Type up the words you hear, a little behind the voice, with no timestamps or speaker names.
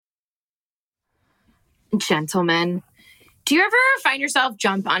Gentlemen, do you ever find yourself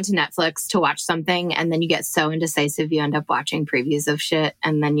jump onto Netflix to watch something and then you get so indecisive you end up watching previews of shit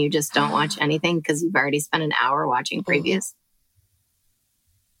and then you just don't watch anything because you've already spent an hour watching previews?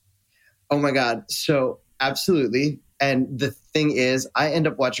 Oh my God. So absolutely. And the thing is, I end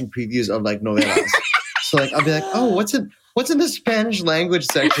up watching previews of like novelas. So like, I'll be like, oh, what's in the Spanish language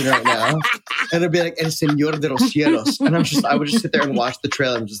section right now? And it'll be like, El Señor de los Cielos. And I would just sit there and watch the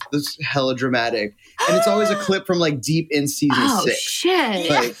trailer and just, this is hella dramatic. And it's always a clip from like deep in season 6. Oh, shit.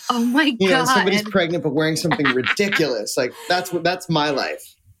 Like, oh my God. You know, somebody's pregnant but wearing something ridiculous. Like that's my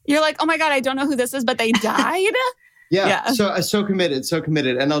life. You're like, oh my God, I don't know who this is, but they died? Yeah. So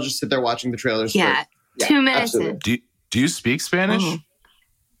committed. And I'll just sit there watching the trailers. Yeah. 2 minutes in. Do you speak Spanish? Oh.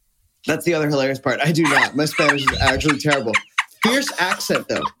 That's the other hilarious part. I do not. My Spanish is actually terrible. Fierce accent,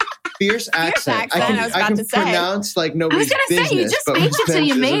 though. Fierce accent. I can pronounce like nobody's business. I was going to say, you just faked it till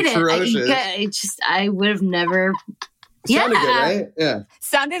you made it. I would have never... Sounded good, right? Yeah.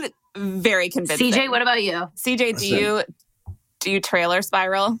 Sounded very convincing. CJ, what about you? CJ, do you trailer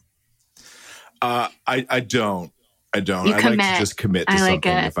spiral? I don't. I like to just commit to something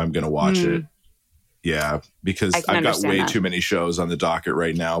if I'm going to watch it. Yeah, because I've got way too many shows on the docket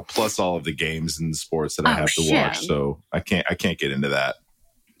right now, plus all of the games and sports that I have to watch. So I can't get into that.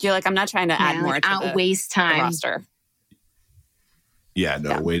 You're like, I'm not trying to add more to waste time the roster. Yeah,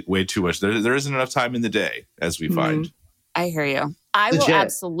 no, way too much. There isn't enough time in the day, as we find. I hear you. I will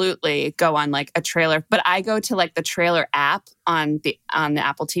absolutely go on like a trailer, but I go to like the trailer app on the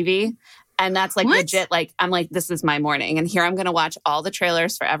Apple TV. And that's like legit, like, I'm like, this is my morning. And here I'm going to watch all the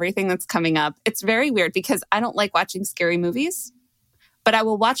trailers for everything that's coming up. It's very weird because I don't like watching scary movies, but I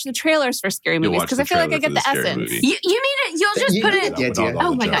will watch the trailers for scary movies because I feel like I get the essence. You mean it? You'll just put it...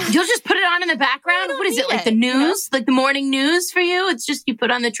 Oh my God. You'll just put it on in the background? What is it, like the news? Like the morning news for you? It's just you put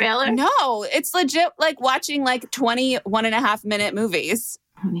on the trailer? No, it's legit like watching like 21.5-minute movies.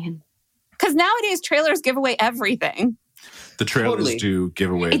 Oh, man. Because nowadays trailers give away everything. The trailers do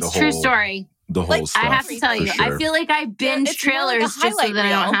give away the whole... It's true story. The whole stuff. I have to tell you, sure. I feel like I binge trailers just so that I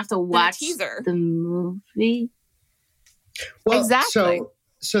don't have to watch the movie. Well, exactly.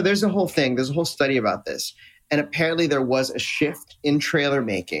 So there's a whole thing. There's a whole study about this. And apparently there was a shift in trailer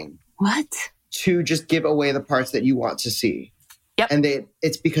making. What? To just give away the parts that you want to see. Yep. And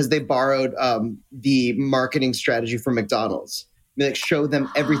it's because they borrowed the marketing strategy from McDonald's. Like show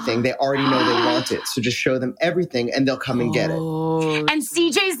them everything. They already know they want it. So just show them everything and they'll come and get it. And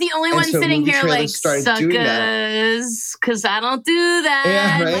CJ's the only one sitting here like, suckers, because I don't do that.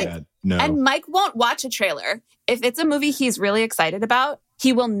 Yeah, right? Yeah, no. And Mike won't watch a trailer. If it's a movie he's really excited about,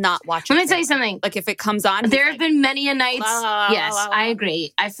 he will not watch it. Let me tell you something. Like if it comes on. There have been many a nights. Yes, I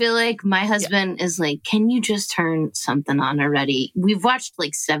agree. I feel like my husband is like, can you just turn something on already? We've watched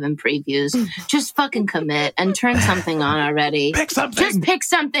like 7 previews. Just fucking commit and turn something on already. Pick something. Just pick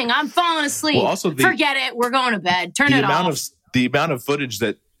something. I'm falling asleep. Well, also forget it. We're going to bed. Turn it off. The amount of footage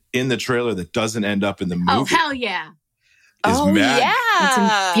that in the trailer that doesn't end up in the movie. Oh, hell yeah. Is mad. Yeah.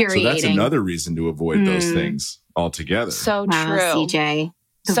 It's infuriating. So that's another reason to avoid those things altogether. So wow, true. CJ.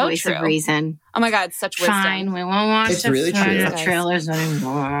 The voice of reason. Oh my God, such wisdom. Fine, we won't watch the trailers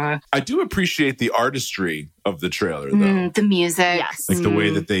anymore. I do appreciate the artistry of the trailer, though. The music. Yes. Like the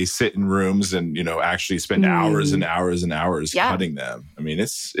way that they sit in rooms and, you know, actually spend hours and hours and hours cutting them. I mean,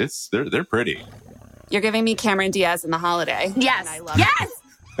 they're pretty. You're giving me Cameron Diaz in The Holiday. Yes. I love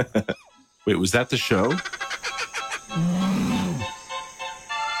it. Wait, was that the show?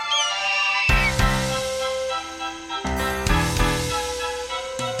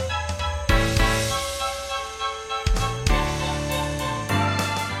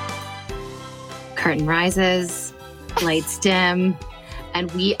 Curtain rises, lights dim,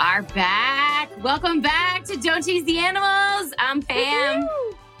 and we are back. Welcome back to Don't Tease the Animals. I'm Pam.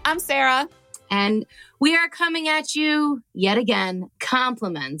 Woo-hoo. I'm Sarah. And we are coming at you yet again,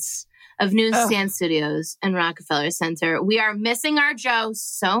 compliments of Newsstand Studios and Rockefeller Center. We are missing our Joe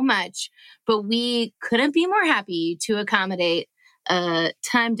so much, but we couldn't be more happy to accommodate a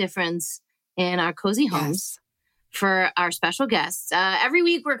time difference in our cozy homes. For our special guests. Every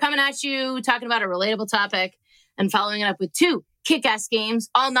week, we're coming at you, talking about a relatable topic and following it up with 2 kick-ass games.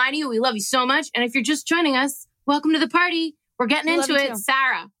 All 9 of you, we love you so much. And if you're just joining us, welcome to the party. We're getting into it.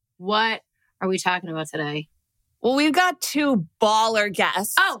 Sarah, what are we talking about today? Well, we've got 2 baller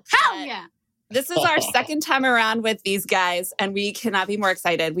guests. Oh, hell yeah. This is our second time around with these guys, and we cannot be more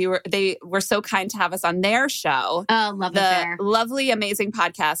excited. They were so kind to have us on their show. Oh, love the lovely, amazing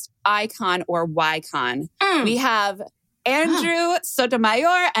podcast, Icon or YCon. We have Andrew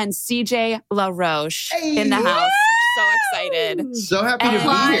Sotomayor and CJ LaRoche in the house. so excited. So happy to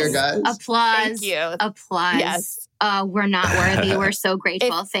be here, guys. Applause. Thank you. Applause. Yes. We're not worthy. We're so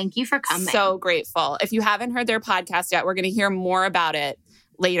grateful. Thank you for coming. So grateful. If you haven't heard their podcast yet, we're going to hear more about it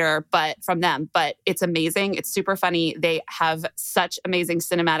later, but from them. But it's amazing. It's super funny. They have such amazing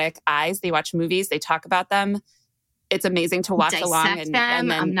cinematic eyes. They watch movies. They talk about them. It's amazing to watch along and then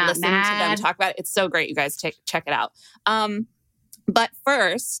listen to them talk about it. It's so great. You guys check it out. But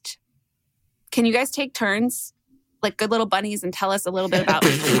first, can you guys take turns like good little bunnies and tell us a little bit about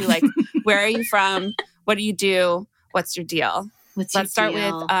you? Like, where are you from? What do you do? What's your deal? Let's start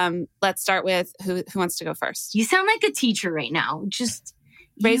with who wants to go first? You sound like a teacher right now. Just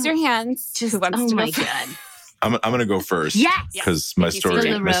raise your hands. Who wants to go first? God. I'm going to go first. Yes. Because my story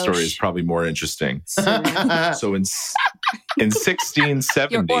is probably more interesting. So in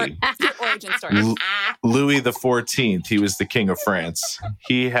 1670, your origin story. Louis XIV, he was the king of France.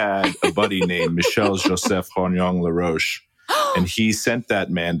 He had a buddy named Michel Joseph Rognon Laroche, and he sent that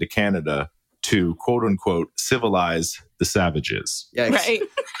man to Canada to quote unquote civilize the savages. Yikes. Right.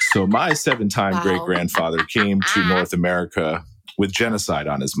 So my 7-time great-grandfather came to North America with genocide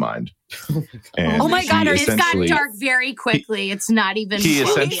on his mind. And oh my God, it's gotten dark very quickly. It's not even He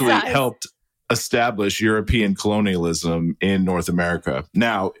essentially helped establish European colonialism in North America.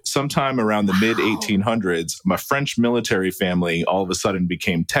 Now, sometime around the mid-1800s, my French military family all of a sudden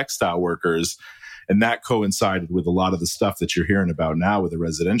became textile workers, and that coincided with a lot of the stuff that you're hearing about now with the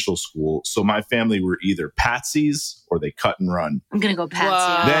residential school. So my family were either patsies or they cut and run. I'm going to go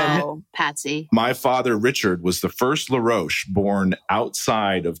Patsy. Then Patsy. My father, Richard, was the first Laroche born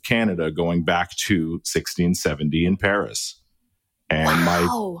outside of Canada going back to 1670 in Paris. And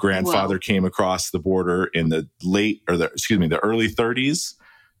my grandfather came across the border in the early 30s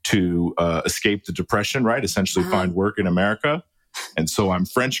to escape the Depression, right? Essentially find work in America. And so I'm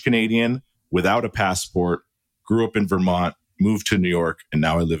French Canadian without a passport, grew up in Vermont, moved to New York, and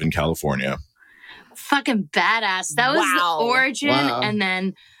now I live in California. Fucking badass. That was the origin. Wow. And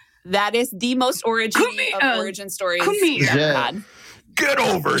then that is the most origin stories I've ever had. Get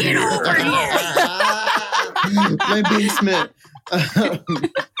over here. My basement.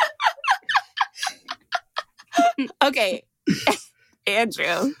 Okay.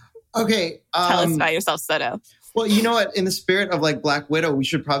 Andrew. Okay. Tell us about yourself, Soto. Well, you know what? In the spirit of like Black Widow, we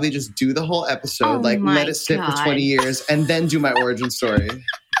should probably just do the whole episode, let it sit for 20 years, and then do my origin story.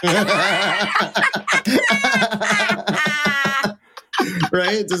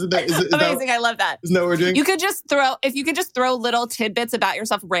 Right? Is amazing. I love that. Isn't that what we're doing? You could just throw little tidbits about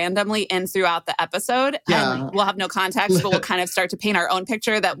yourself randomly in throughout the episode. Yeah. And we'll have no context, but we'll kind of start to paint our own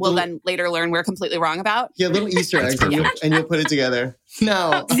picture that we'll then later learn we're completely wrong about. Yeah, little Easter eggs, and you'll put it together.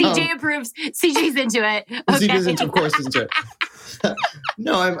 No. CJ approves. CJ's into it. Okay. CJ's of course into it.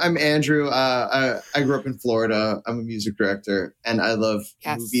 No, I'm Andrew. I grew up in Florida. I'm a music director, and I love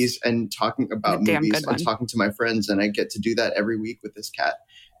movies and talking about movies and talking to my friends. And I get to do that every week with this cat.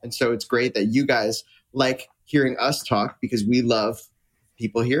 And so it's great that you guys like hearing us talk because we love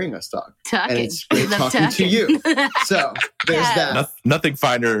people hearing us talk. And it's great talking to you. So there's that. Nothing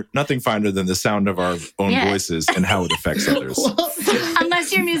finer than the sound of our own voices and how it affects others.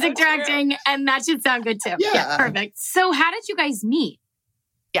 Unless you're music directing, and that should sound good too. Yeah, perfect. So how did you guys meet?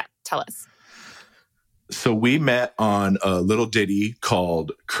 Yeah, tell us. So we met on a little ditty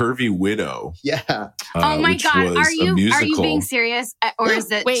called Curvy Widow. Yeah. Oh my God. Are you being serious? Or is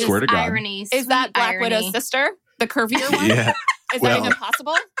it just irony? Is that Black Widow's sister? The curvier one? Yeah. Is that even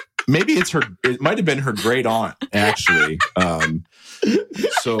possible? Maybe it might have been her great aunt, actually.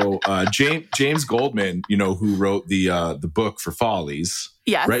 So James Goldman, who wrote the book for Follies.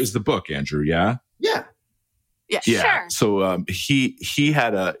 Yes. Right? It was the book, Andrew, yeah? Yeah. Yeah, sure. So he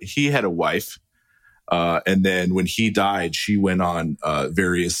had a wife. And then when he died, she went on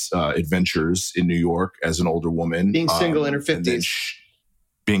various adventures in New York as an older woman. Being single in her 50s.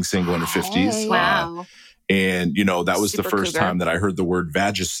 Being single in her 50s. Wow. And, that was the first time that I heard the word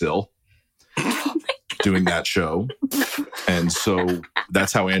Vagisil doing that show. And so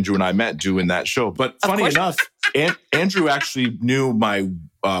that's how Andrew and I met doing that show. But funny enough, Andrew actually knew my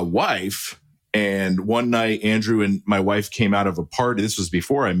wife. And one night, Andrew and my wife came out of a party. This was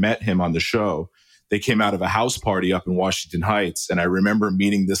before I met him on the show. They came out of a house party up in Washington Heights. And I remember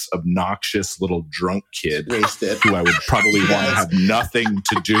meeting this obnoxious little drunk kid who I would probably want to have nothing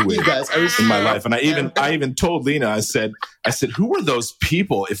to do with in my life. And I even told Lena, I said, who are those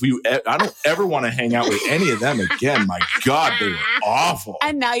people? I don't ever want to hang out with any of them again. My God, they were awful.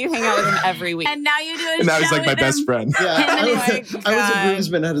 And now you hang out with him every week. And now you do it. And now he's like my best friend. Yeah, I was a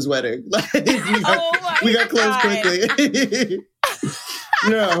groomsman at his wedding. We got close quickly.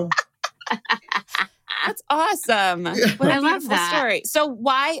 No. That's awesome. What a beautiful story. So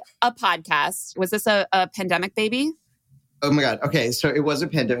why a podcast? Was this a pandemic baby? Oh my God. Okay. So it was a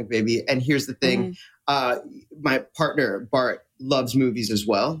pandemic baby. And here's the thing. My partner, Bart, loves movies as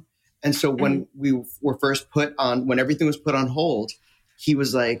well. And so when we were first when everything was put on hold, he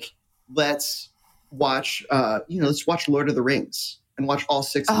was like, let's watch Lord of the Rings and watch all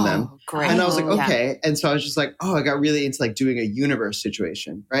 6 of them. Great. And I was like, okay. Yeah. And so I was just like, I got really into like doing a universe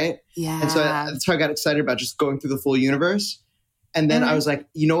situation. Right. Yeah. And so that's how I got excited about just going through the full universe. And then I was like,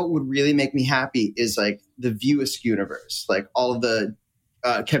 you know what would really make me happy is like the View-esque universe, like all of the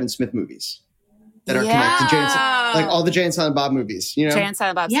Kevin Smith movies that are connected. Like all the Jay and Silent Bob movies, you know? Jay and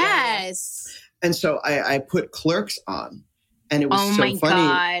Silent Bob. Yes. And so I put Clerks on and it was so funny.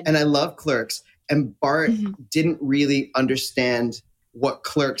 God. And I love Clerks. And Bart didn't really understand what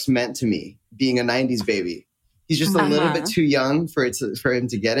Clerks meant to me, being a 90s baby. He's just a little bit too young for him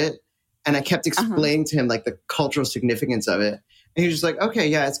to get it. And I kept explaining to him like the cultural significance of it. And he was just like, okay,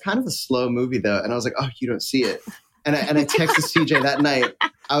 yeah, it's kind of a slow movie though. And I was like, you don't see it. And I texted CJ that night.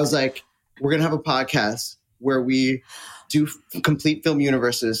 I was like, we're going to have a podcast where we do complete film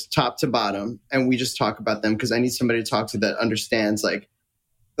universes top to bottom. And we just talk about them because I need somebody to talk to that understands like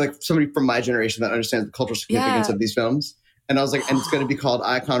somebody from my generation that understands the cultural significance of these films. And I was like, and it's going to be called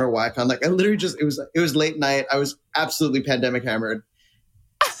Icon or Wycon. Like I literally it was late night. I was absolutely pandemic hammered.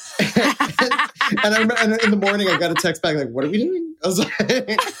 and in the morning, I got a text back like, what are we doing? I was like,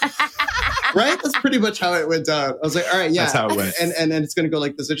 right? That's pretty much how it went down. I was like, all right, yeah. That's how it went. And it's going to go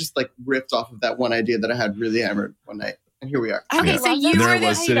like this. I just like ripped off of that one idea that I had really hammered one night. And here we are. Okay, so you were there I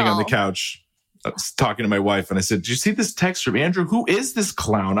was sitting on the couch. I was talking to my wife and I said, did you see this text from Andrew? Who is this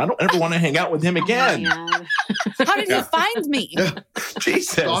clown? I don't ever want to hang out with him again. How did you find me? Jesus.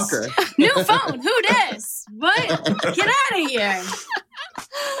 Stalker. New phone. Who dis? What? Get out of here.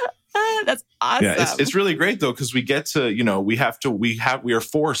 That's awesome. Yeah, it's really great though, because we get to, we are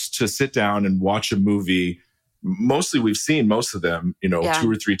forced to sit down and watch a movie. Mostly we've seen most of them, 2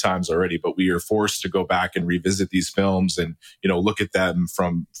 or 3 times already, but we are forced to go back and revisit these films and, look at them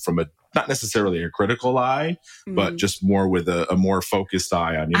from a not necessarily a critical eye, but just more with a more focused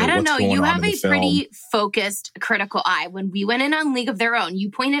eye on, I don't what's know. going You on have in the a film. pretty focused critical eye. When we went in on League of Their Own,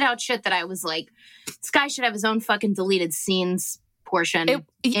 you pointed out shit that I was like, this guy should have his own fucking deleted scenes portion.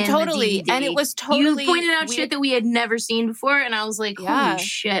 Totally. And it was totally... You pointed out shit that we had never seen before, and I was like, holy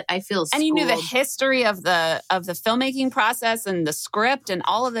shit, I feel schooled. And you knew the history of the filmmaking process and the script and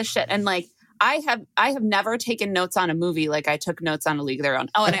all of this shit. And like, I have never taken notes on a movie like I took notes on A League of Their Own.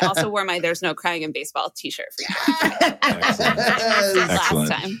 Oh, and I also wore my There's No Crying in Baseball t-shirt for you.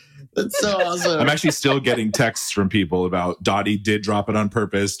 Last time. That's so awesome. I'm actually still getting texts from people about Dottie did drop it on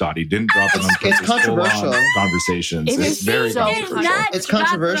purpose. Dottie didn't drop it on purpose. It's controversial. Conversations. It's very controversial. It's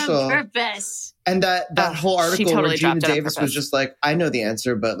controversial. On purpose. And that whole article totally where Geena Davis was just like, I know the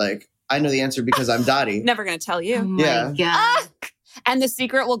answer, but like, I know the answer because I'm Dottie. Never going to tell you. Oh my God. And the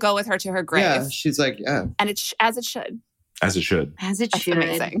secret will go with her to her grave. Yeah, she's like, yeah. And as it should. As it should. As it That's should.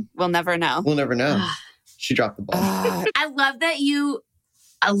 Amazing. We'll never know. We'll never know. She dropped the ball. I love that you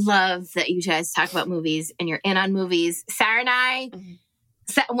guys talk about movies and you're in on movies. Sarah and I,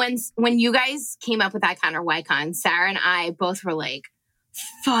 when you guys came up with Icon or Wycon, Sarah and I both were like,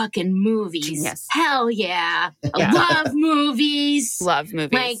 fucking movies. Genius. Hell yeah. Love movies. Love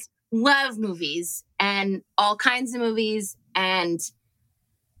movies. Like, love movies and all kinds of movies. And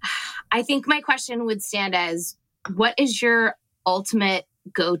I think my question would stand as, what is your ultimate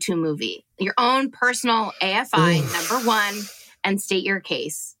go-to movie? Your own personal AFI, number one, and state your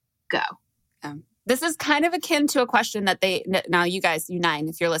case. Go. This is kind of akin to a question that now you guys, you 9,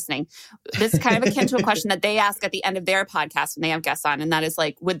 if you're listening, this is kind of akin to a question that they ask at the end of their podcast when they have guests on. And that is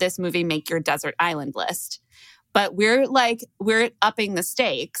like, would this movie make your desert island list? But we're upping the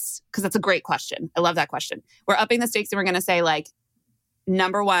stakes because that's a great question. I love that question. We're upping the stakes and we're going to say like,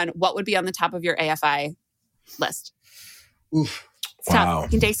 number one, what would be on the top of your AFI list? Oof. It's tough. You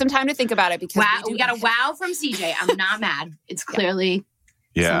can take some time to think about it because we got a wow from CJ. I'm not mad. It's clearly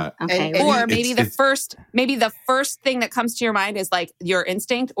okay. Or maybe the first thing that comes to your mind is like your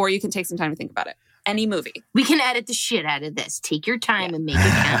instinct, or you can take some time to think about it. Any movie. We can edit the shit out of this. Take your time and make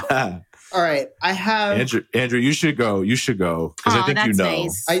it count. All right, I have Andrew. You should go. Because I think you know.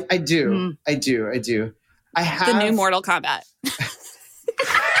 Nice. I do. I do. I have the new Mortal Kombat.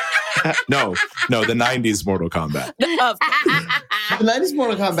 No, the 90s Mortal Kombat. The 90s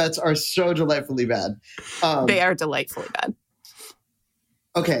Mortal Kombats are so delightfully bad. They are delightfully bad.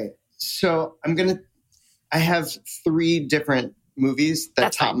 Okay, so I have 3 different movies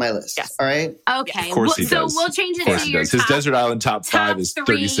that top my list. Yes. All right. Okay. Of course he does. So we'll change it to your His Desert Island top 5 is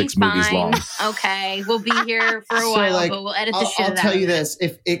 36 movies long. Okay. We'll be here for a while, but we'll edit the shit out. I'll tell you this,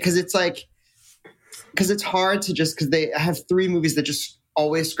 because it's hard to just, because they have 3 movies that just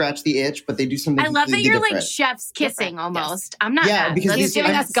always scratch the itch, but they do something. I love that you're different. Like chefs kissing almost. I'm not. Yeah, because he's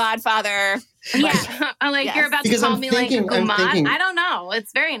giving us Godfather. Yeah, I'm like you're about to call me like a gourmand. I don't know.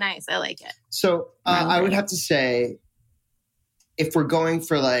 It's very nice. I like it. So I would have to say, if we're going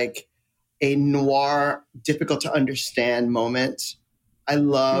for like a noir, difficult to understand moment, I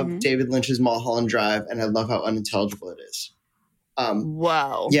love David Lynch's Mulholland Drive, and I love how unintelligible it is.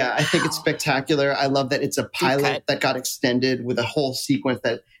 Whoa. Yeah, I think it's spectacular. I love that it's a pilot that got extended with a whole sequence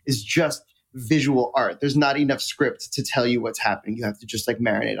that is just visual art. There's not enough script to tell you what's happening. You have to just like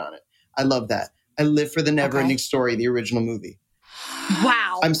marinate on it. I love that. I live for the Never-Ending Story, the original movie.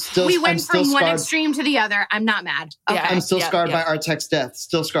 Wow. We went from one extreme to the other. I'm not mad. Okay. Yeah, I'm still scarred by Artek's death.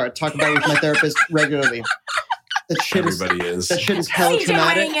 Still scarred. Talk about it with my therapist regularly. Everybody is. That shit is hella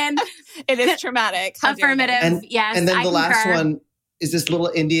traumatic. It is traumatic. Affirmative. Yes. And then the last one is this little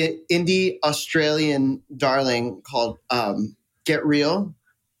indie Australian darling called Get Real.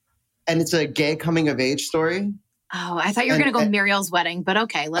 And it's a gay coming of age story. Oh, I thought you were going to go Muriel's Wedding, but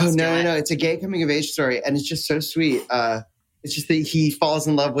okay, let's do it. No. It's a gay coming of age story. And it's just so sweet. It's just that he falls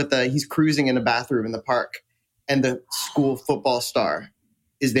in love with he's cruising in a bathroom in the park. And the school football star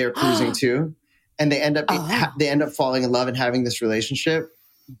is there cruising too. And they end up falling in love and having this relationship.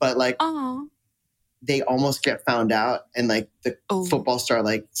 But like, they almost get found out, and like the football star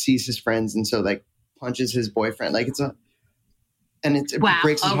like sees his friends, and so like punches his boyfriend. Like it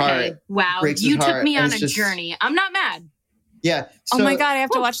breaks his heart. Wow, you took me on a journey. I'm not mad. Yeah. So, oh my God, I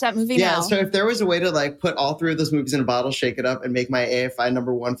have to watch that movie now. Yeah. So if there was a way to like put all 3 of those movies in a bottle, shake it up, and make my AFI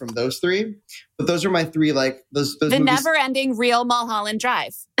number 1 from those 3, but those are my 3 like those. The movies. Never-Ending Real Mulholland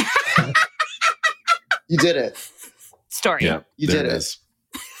Drive. You did it. Story. Yeah, you did it.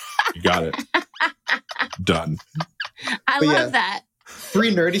 You got it. Done. I love that.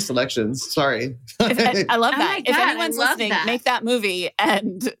 3 nerdy selections. Sorry. I love that. God, if anyone's listening, make that movie,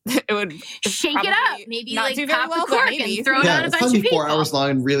 and it would shake it up. Maybe like pop the cork and throw it on a bunch of people. 4 hours long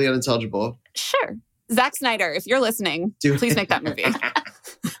and really unintelligible. Sure. Zack Snyder, if you're listening, please make that movie.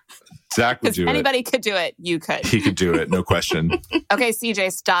 Zach would do it. Anybody could do it. You could. He could do it. No question. Okay,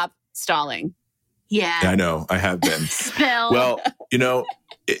 CJ, stop stalling. Yeah. I know. I have been. Spill. Well,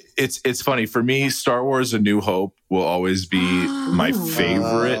 it's funny. For me, Star Wars A New Hope will always be my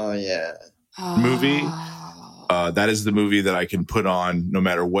favorite movie. That is the movie that I can put on no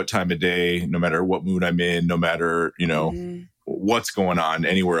matter what time of day, no matter what mood I'm in, no matter, what's going on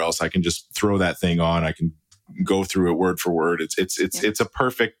anywhere else. I can just throw that thing on. I can go through it word for word. It's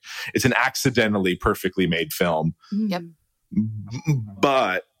an accidentally perfectly made film. Yep.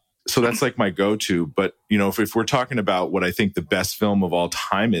 But so that's like my go-to. But, if we're talking about what I think the best film of all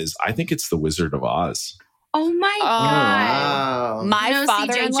time is, I think it's The Wizard of Oz. Oh my God. Wow. My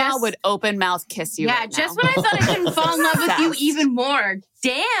father-in-law would open mouth kiss you. Yeah, just when I thought I couldn't fall in love with you even more.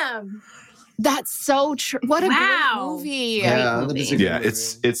 Damn. That's so true. What a great movie. Yeah,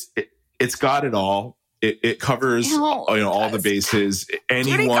 it's got it all. It covers all the bases.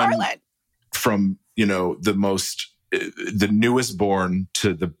 Anyone from, the newest born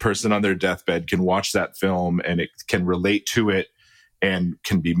to the person on their deathbed can watch that film, and it can relate to it and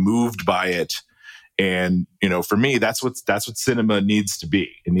can be moved by it. And, for me, that's what cinema needs to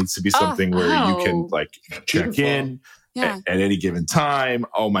be. It needs to be something where you can like check in at any given time.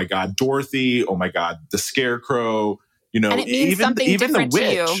 Oh my God, Dorothy. Oh my God, the Scarecrow, and it means something even different the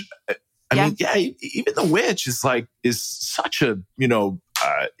witch. To you. Even the witch is such a,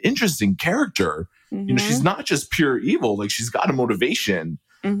 interesting character. Mm-hmm. She's not just pure evil. Like, she's got a motivation,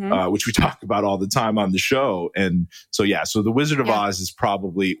 which we talk about all the time on the show. And so, so The Wizard of Oz is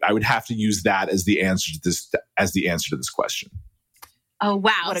probably, I would have to use that as the answer to this question. Oh,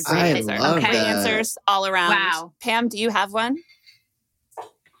 wow. What a great answer. Okay. Answers all around. Wow. Pam, do you have one?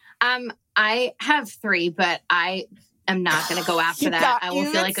 I have 3, but I am not going to go after that. I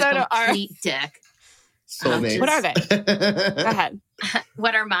will feel like a complete dick. Soulmates. What are they? Go ahead.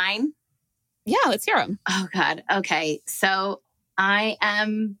 What are mine? Yeah, let's hear them. Oh, God. Okay. So I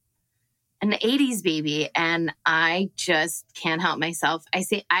am an 80s baby, and I just can't help myself.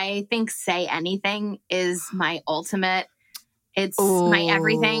 I think Say Anything is my ultimate. It's my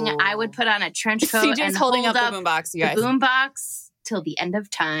everything. I would put on a trench coat and holding up the boombox, you guys. The boombox till the end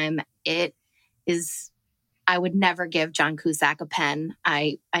of time. It is. I would never give John Cusack a pen.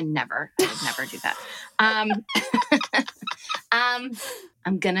 I would never do that.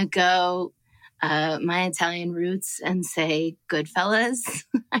 I'm gonna go. my Italian roots and say Goodfellas.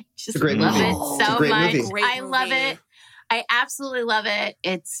 I just love it so much. I love it. I absolutely love it.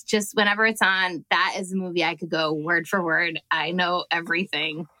 It's just whenever it's on, that is a movie I could go word for word. I know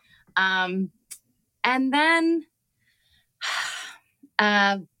everything. And then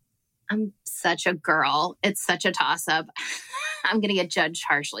I'm such a girl. It's such a toss-up. I'm going to get judged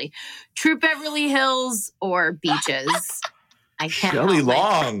harshly. True Beverly Hills or Beaches. I can't Shelley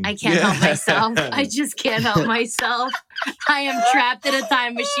Long. I can't help myself. I just can't help myself. I am trapped in a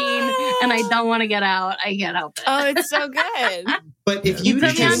time machine and I don't want to get out. I can't help it. Oh, it's so good. But if you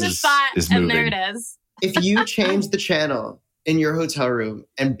put me on the spot and there it is. If you change the channel in your hotel room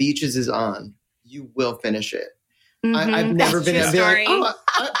and Beaches is on, you will finish it. Mm-hmm. I've never been able to be like,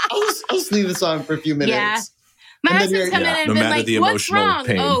 I'll just leave this on for a few minutes. Yeah. My husband's come in and been like, what's wrong?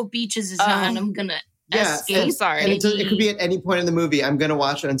 Pain. Oh, Beaches is on. I'm going to escape. Sorry. And it could be at any point in the movie. I'm going to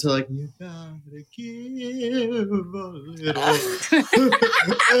watch it until like, you gotta give a little.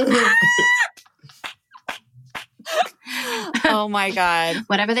 Oh my God.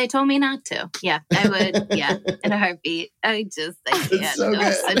 Whatever they told me not to. Yeah, I would. Yeah, in a heartbeat. I can't. So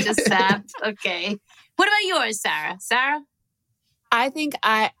good. Such a sap. Okay. What about yours, Sarah? Sarah? I think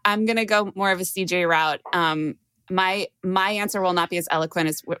I'm going to go more of a CJ route. My answer will not be as eloquent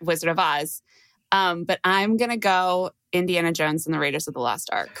as Wizard of Oz, but I'm going to go Indiana Jones and the Raiders of the Lost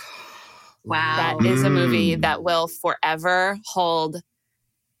Ark. Wow. That is a movie that will forever hold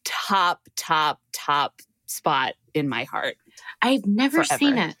top spot in my heart. I've never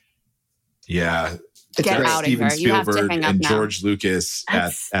seen it. Yeah. Get out Steven of here. You have to Spielberg hang up and now. George Lucas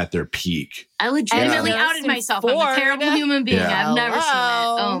at their peak. I legitimately outed myself. I'm a terrible human being. Yeah. I've never seen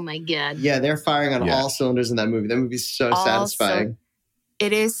it. Oh my God. Yeah, they're firing on all cylinders in that movie. That movie's so satisfying.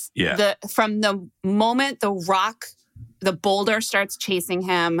 It is from the moment the boulder starts chasing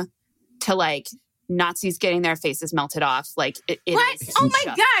him to like Nazis getting their faces melted off. Like it what? Is oh my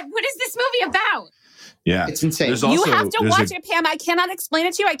God. What is this movie about? Yeah. It's insane. You have to watch it, Pam. I cannot explain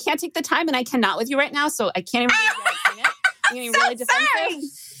it to you. I can't take the time and I cannot with you right now. So I can't even explain it. I'm getting really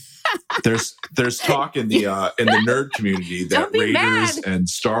defensive. There's talk in the nerd community that Raiders and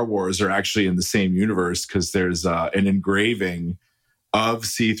Star Wars are actually in the same universe because there's an engraving of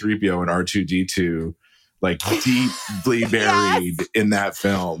C-3PO and R2-D2 like deeply buried in that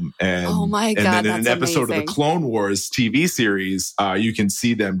film. And, oh my God, and then in an episode of the Clone Wars TV series, you can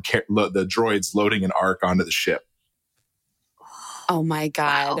see them, the droids loading an Ark onto the ship. Oh my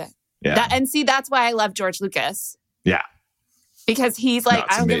God. Wow. Yeah. And see, that's why I love George Lucas. Yeah. Because he's like,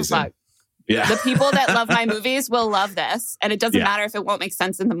 I don't give a fuck. Yeah. The people that love my movies will love this. And it doesn't matter if it won't make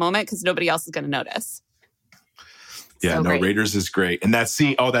sense in the moment because nobody else is going to notice. Yeah, so great. Raiders is great. And that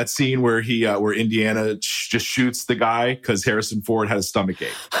scene where where Indiana just shoots the guy because Harrison Ford had a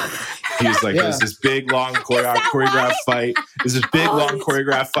stomachache. He's like, there's this big, long choreographed fight. There's this big, long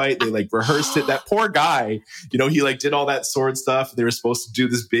choreographed fight. They like rehearsed it. That poor guy, he like did all that sword stuff. They were supposed to do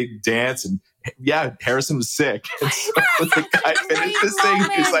this big dance. And Harrison was sick. And so when the guy finished this thing,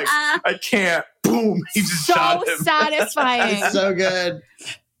 he's like, I can't. Boom. He just shot him. So satisfying. It's so good.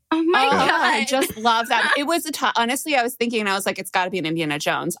 Oh my God. I just love that. It was honestly, I was thinking, and I was like, it's got to be an Indiana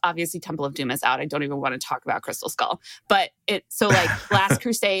Jones. Obviously, Temple of Doom is out. I don't even want to talk about Crystal Skull. But Last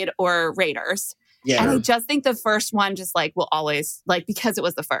Crusade or Raiders. Yeah. And I just think the first one just like will always, like, because it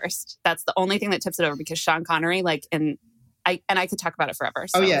was the first. That's the only thing that tips it over because Sean Connery, like, and I could talk about it forever.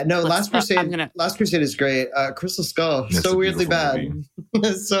 So Last Crusade is great. Crystal Skull, so weirdly bad.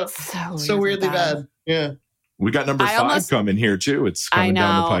 so weirdly bad. Yeah. We got number 5 coming here, too. It's coming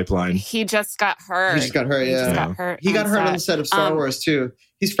down the pipeline. He just got hurt. He got hurt on the set of Star Wars, too.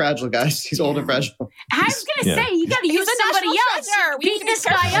 He's fragile, guys. He's old and fragile. I was going to say, you got to use somebody else. Beat this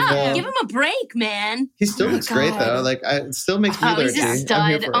guy up. Give him a break, man. He still looks great, though. Like, it still makes me lurchy. He's a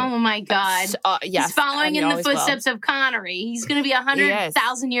stud. Oh, my God. Yes, he's following in the footsteps of Connery. He's going to be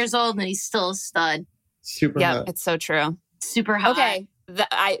 100,000 years old, and he's still a stud. Super hot. It's so true. Super hot. Okay.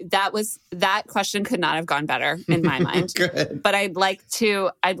 That question could not have gone better in my mind. But I'd like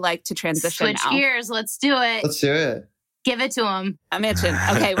to transition Switch gears. Let's do it. Let's do it. Give it to him. I'm itching.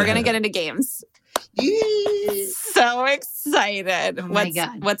 Okay, we're gonna get into games. So excited. Oh my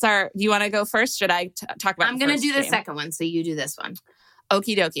God. Do you want to go first? Should I talk about? I'm gonna do the second one, so you do this one.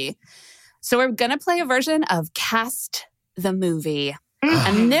 Okie dokie. So we're gonna play a version of Cast the Movie,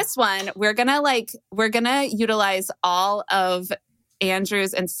 and this one we're gonna utilize all of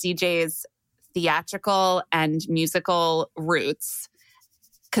Andrew's and CJ's theatrical and musical roots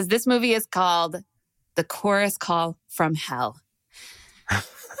because this movie is called The Chorus Call from Hell.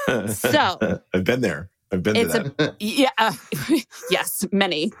 So I've been there. I've been to that. Yes,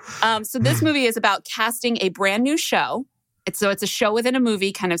 many. So this movie is about casting a brand new show. It's a show within a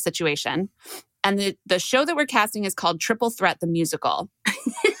movie kind of situation. And the show that we're casting is called Triple Threat, the Musical.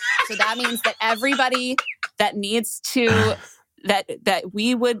 So that means that everybody that needs to, that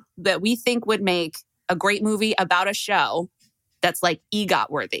we think would make a great movie about a show that's like EGOT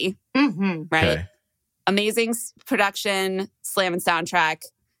worthy, right? Okay. Amazing production, slam and soundtrack.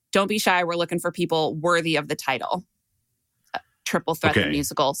 Don't be shy. We're looking for people worthy of the title. Triple Threat, the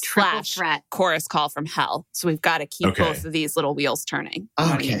Musical / Chorus Call from Hell. So we've got to keep both of these little wheels turning.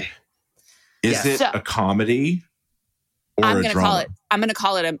 Okay. Is it a comedy or I'm a gonna drama? I'm going to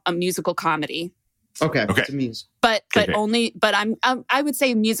call it a musical comedy. Okay. It's a musical. But I would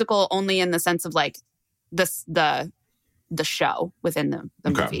say musical only in the sense of like the show within the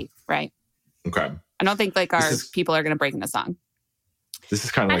movie, right? Okay. I don't think like our people are going to break into song. This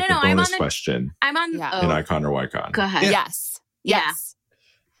is kind of like the bonus question. I'm on in Icon or Wycon. Go ahead. Yeah. Yes.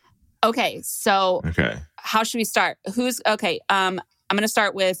 Okay. So how should we start? I'm going to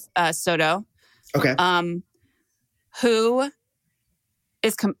start with Soto. Okay. Who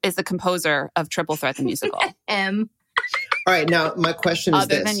is the composer of Triple Threat the Musical? All right. Now, my question is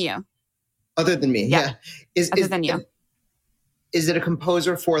this. Other than you. Other than me. Yeah. Other than you. Is it a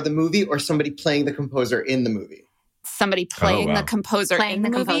composer for the movie or somebody playing the composer in the movie? Somebody playing the composer in the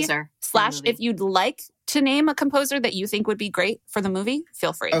movie. / if you'd like to name a composer that you think would be great for the movie,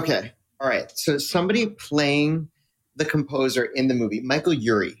 feel free. Okay. All right. So somebody playing the composer in the movie, Michael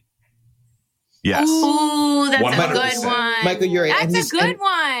Urie. Yes. Ooh, that's 100%. a good one. Michael Urie. That's a good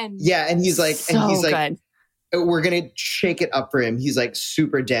one. Yeah, and he's like, good. We're gonna shake it up for him. He's like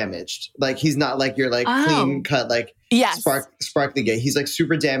super damaged. Like he's not like your like clean cut like sparkly gay. He's like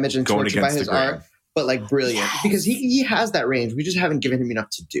super damaged and tortured by his art, but like brilliant because he has that range. We just haven't given him enough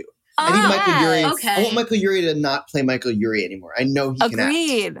to do. I think Michael Urie. I want Michael Urie to not play Michael Urie anymore. I know he can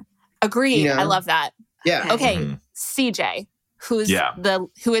act. Agreed. You know? I love that. Yeah. Okay. CJ, who is the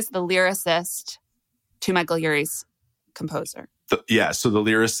lyricist to Michael Urie's composer? So the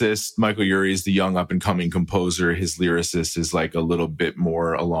lyricist, Michael Urie, is the young up-and-coming composer. His lyricist is like a little bit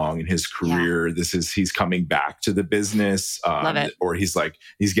more along in his career. Yeah. He's coming back to the business. Love it. Or he's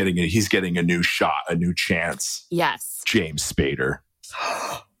getting a new shot, a new chance. Yes. James Spader.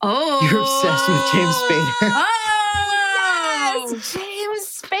 You're obsessed with James Spader. Yes,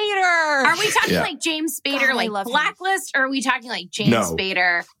 James Spader. Are we talking like James Spader, like Blacklist, or are we talking like James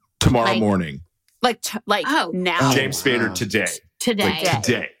Spader tomorrow morning? Now. James Spader today.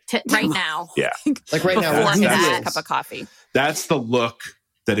 Right now. Yeah. Like right now. Before his cup of coffee. That's the look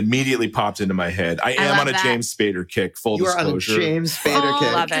that immediately popped into my head. I am on a James Spader kick, full disclosure. You are on a James Spader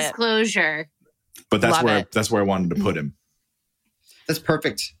kick. Love it. Disclosure. But that's where I wanted to put him. That's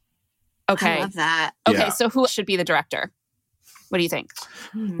perfect. Okay. I love that. Okay, so who should be the director? What do you think?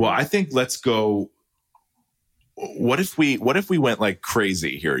 Well, I think let's go. What if we went like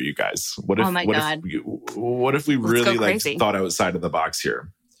crazy here, you guys? What if we really like thought outside of the box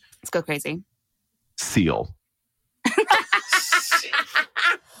here? Let's go crazy. Seal. I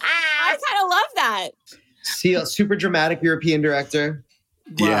kind of love that. Seal, super dramatic European director.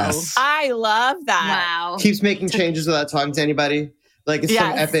 Whoa. Yes. I love that. Wow. Keeps making changes without talking to anybody. Like it's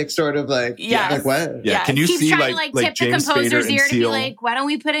some epic sort of like, like what? Yeah, can you Keeps see trying like to tip the James composer's Spader ear to be Seal? like, why don't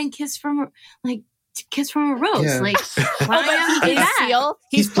we put in Kiss from a Rose? Yeah. Like, why don't we do that? Seal?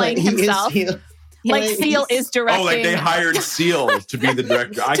 He's playing himself. Like Seal is directing. Oh, like they hired Seal to be the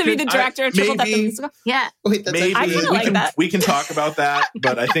director. To be the director of Triple Threat the Musical? Yeah. Wait, that's maybe that. We can talk about that,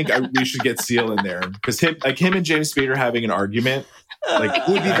 but I think we should get Seal in there because him and James Spader having an argument would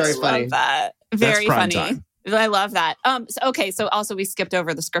be very funny. That. Very funny. Time. I love that. So also we skipped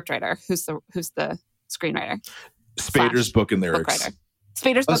over the scriptwriter. Who's the screenwriter? Spader's book and lyrics. Book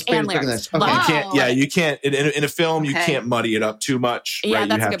Spader's book and lyrics. Okay. You can't in a film you can't muddy it up too much. Yeah, right?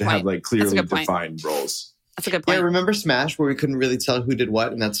 that's you have a good to point. have like clearly defined roles. That's a good point. Yeah, remember Smash where we couldn't really tell who did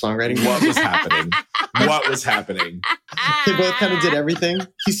what in that songwriting? What was happening? What was happening? They both kind of did everything.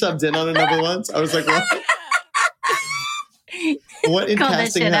 He subbed in on another once. I was like, what? What in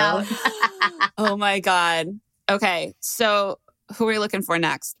casting hell? Oh my God. Okay, so who are we looking for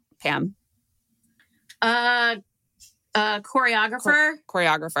next, Pam? Choreographer.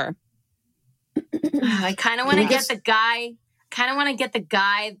 Choreographer. I kind of want to get the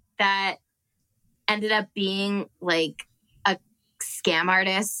guy. That ended up being like a scam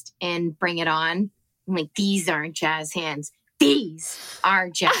artist in Bring It On. I'm like, these aren't jazz hands. These are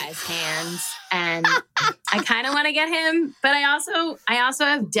jazz hands. And I kind of want to get him, but I also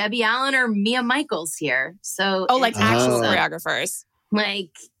have Debbie Allen or Mia Michaels here. So like actual choreographers.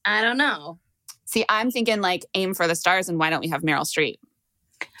 Like, I don't know. See, I'm thinking like aim for the stars, and why don't we have Meryl Streep?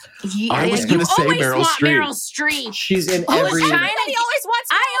 I was going to say Meryl Streep. Meryl Streep. She's in every. Everybody always wants.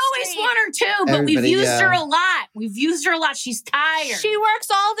 I always want her too, but we've used her a lot. We've used her a lot. She's tired. She works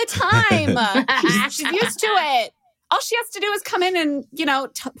all the time. She's used to it. All she has to do is come in and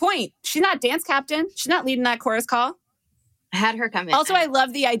point. She's not dance captain. She's not leading that chorus call. I had her come in. Also, I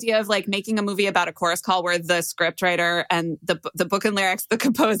love the idea of like making a movie about a chorus call where the script writer and the book and lyrics, the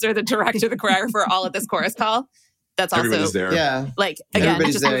composer, the director, the choreographer, all at this chorus call. That's also everybody's there. Yeah. Like again,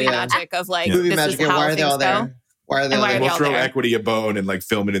 Everybody's just movie magic of like movie this magic. is how Why are they all there? go. Why are they all there? We'll throw Equity a bone and like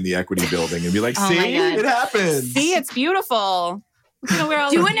film it in the Equity building and be like, see, it happens. See, it's beautiful. Do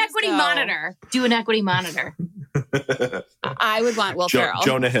an Equity monitor. Do an Equity monitor. I would want Will Ferrell.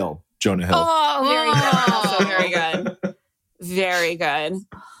 Jonah Hill. Oh, very good. Also very good. Very good.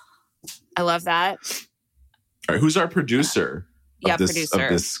 I love that. All right, who's our producer? Of this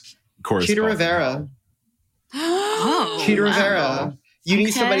chorus. Cheetah Rivera. Cheetah Rivera. You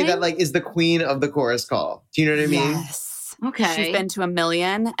need somebody that like is the queen of the chorus call. Do you know what I mean? Yes. Okay. She's been to a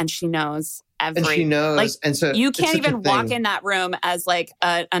million and she knows every. And she knows. Like, and so you can't even walk in that room as like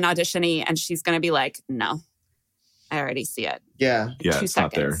an auditionee and she's going to be like, no, I already see it. Yeah. Yeah, it's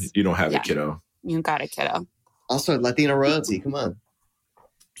not there. You don't have it, kiddo. You got it, kiddo. Also, Latino royalty. Come on.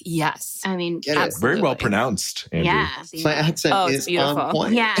 Yes. I mean, very well pronounced, Andrew. Yeah. My accent is on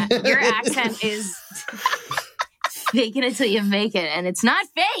point. Yeah. Your accent is fake it until you make it. And it's not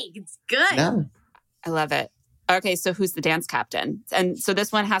fake. It's good. No. I love it. Okay, so who's the dance captain? And so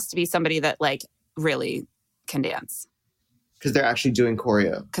this one has to be somebody that like really can dance. Because they're actually doing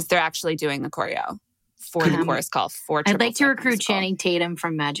choreo. Because they're actually doing the choreo for the chorus call. I'd like to recruit Channing Tatum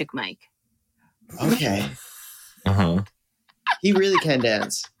from Magic Mike. Okay. Uh-huh. He really can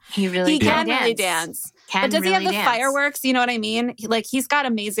dance. He can really dance. But does he have the fireworks? You know what I mean? He's got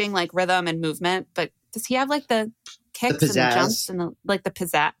amazing like rhythm and movement, but does he have like the kicks and the jumps and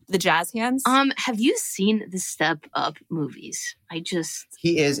the jazz hands? Have you seen the Step Up movies?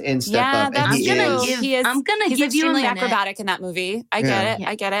 He is in Step Up. That's and I'm gonna he's give you a minute. acrobatic in that movie. I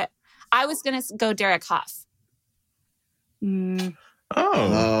get it. I was gonna go Derek Hough.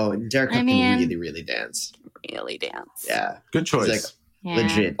 Oh, Derek Hough can really, really dance. Really dance. Yeah. Good choice.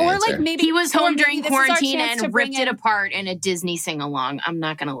 Legit Or dancer. like maybe he was home during quarantine and ripped it apart in a Disney sing-along. I'm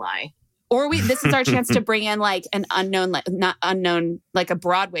not gonna lie. Or this is our chance to bring in like an unknown, like not unknown, like a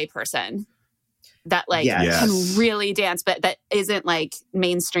Broadway person that like can really dance, but that isn't like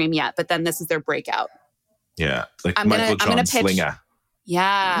mainstream yet. But then this is their breakout. Yeah, like Michael John Slinger.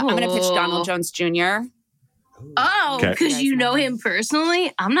 Yeah, I'm going to pitch Donald Jones Jr. Oh, because you know him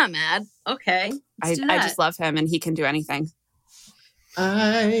personally? I'm not mad. Okay. I just love him and he can do anything.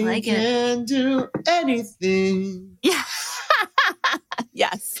 I can do anything. Yeah.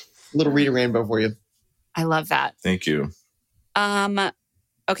 Yes. Little Rita Rainbow for you. I love that. Thank you.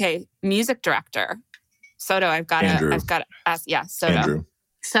 Okay, music director. Soto, I've got to ask. Yeah, Soto. Andrew.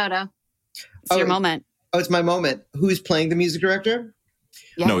 Soto. It's your moment. Oh, it's my moment. Who's playing the music director?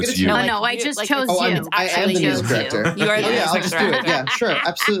 Yeah. No, it's you. No, I just chose you. I am the music director. You are the music I'll just director. do it. Yeah, sure.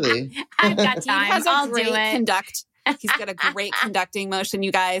 Absolutely. I've got time. He has I'll great do it. He's got a great conducting motion,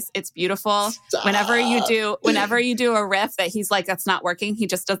 you guys. It's beautiful. Whenever you do a riff that he's like, that's not working, he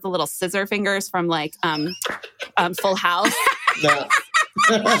just does the little scissor fingers from like Full House. No.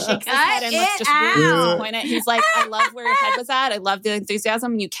 Shakes his head and looks just really disappointed. He's like, I love where your head was at. I love the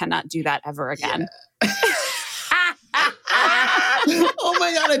enthusiasm. You cannot do that ever again. Yeah. Oh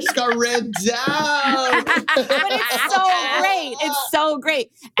my God, I just got read down. But it's so great. It's so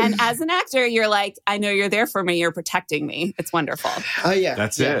great. And as an actor, you're like, I know you're there for me. You're protecting me. It's wonderful. Oh, yeah.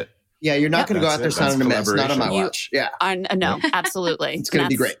 That's it. Yeah, you're not going to go out there sounding a mess. Not on my watch. Yeah. No, absolutely. It's going to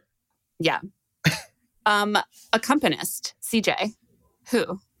be great. Yeah. Accompanist, CJ.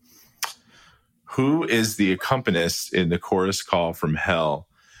 Who is the accompanist in the chorus call from hell?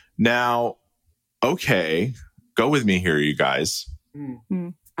 Now, okay, go with me here, you guys.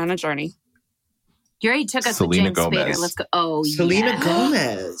 On a journey. You already took us Selena to James Gomez. Spader. Let's go. Oh, Selena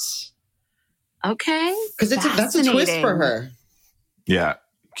Gomez. Okay. Because that's a twist for her. Yeah.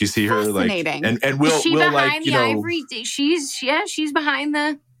 You see her like, and we'll like, you know, ivory? She's behind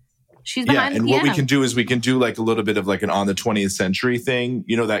the. She's behind the and piano. what we can do is we can do like a little bit of like an on the 20th century thing.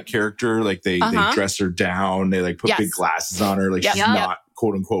 You know, that character, like they dress her down. They like put big glasses on her. Like she's not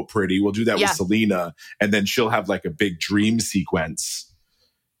quote unquote pretty. We'll do that with Selena. And then she'll have like a big dream sequence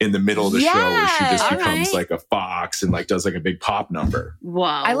in the middle of the show where she just becomes like a fox and like does like a big pop number.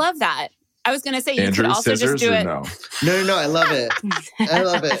 Wow. I love that. I was going to say, you Andrew, could also just do it. No? No. I love it. I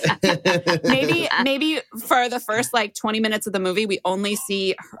love it. maybe for the first like 20 minutes of the movie, we only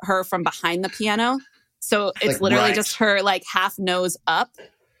see her from behind the piano. So it's like, literally right. just her like half nose up.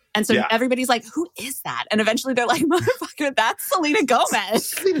 And so everybody's like, who is that? And eventually they're like, motherfucker, that's Selena Gomez.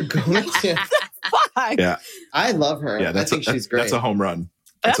 Selena Gomez. Yeah. Fuck. Yeah. I love her. I think she's great. That's a home run.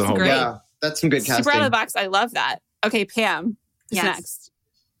 That's a home great. run. Yeah, that's some good casting. Super out of the box. I love that. Okay, Pam. Who's next?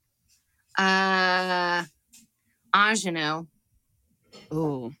 Ingenue.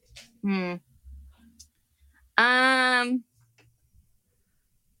 Ooh.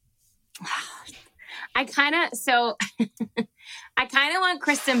 I kind of want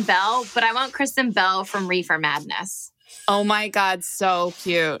Kristen Bell, but I want Kristen Bell from Reefer Madness. Oh my God, so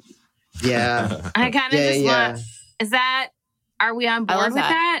cute. Yeah. I kind of want, are we on board with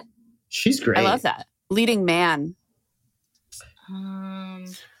that? She's great. I love that. Leading man.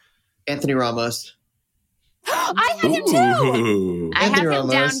 Anthony Ramos. I had him too. I have him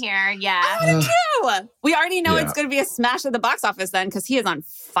down here. Yeah. I had him too. We already know it's going to be a smash at the box office then because he is on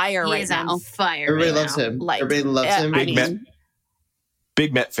fire right now. On fire. Everybody loves him. Like, everybody loves him.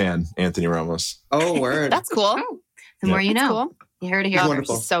 Big Met fan, Anthony Ramos. Oh, word. That's cool. The more you know. Cool. You heard it here.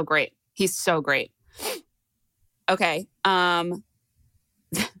 Wonderful. He's so great. He's so great. Okay. The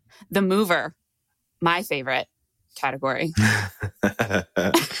Mover. My favorite category.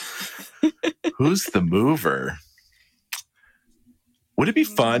 Who's the mover? Would it be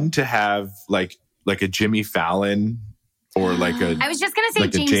fun to have like a Jimmy Fallon or like a? I was just gonna say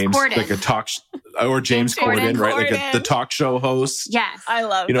like James Corden, like a talk or James Corden, right? Like the talk show host. Yes, I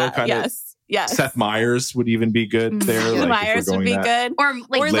love that. Kind of. Yes. Seth Meyers would even be good there. Seth Meyers would be good, or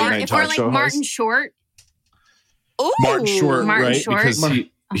like Martin host. Short. Ooh, Martin Short, right? Short. Because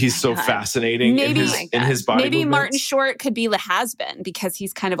he's so fascinating in his body. Maybe movements. Martin Short could be the has-been because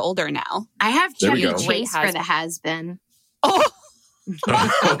he's kind of older now. I have Chevy go. Chase for the has-been. Oh.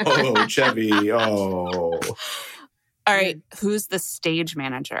 Oh, Chevy. Oh. All right. Who's the stage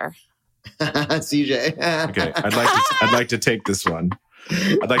manager? CJ. Okay. I'd like to take this one.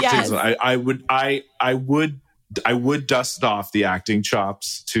 I'd like to take this one. I would dust off the acting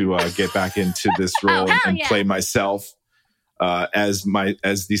chops to get back into this role and play myself as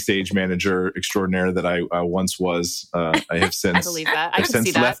the stage manager extraordinaire that I once was. I have since I believe that. I've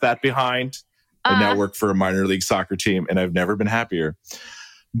since left that behind. I now work for a minor league soccer team, and I've never been happier.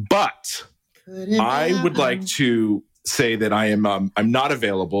 But I would like to say that I'm not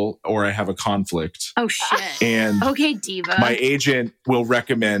available or I have a conflict. Oh shit! And okay, diva. My agent will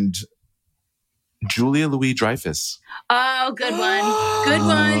recommend Julia Louis-Dreyfus. Oh, good one. Good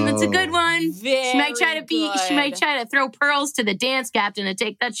one. That's a good one. Very she might try to throw pearls to the dance captain and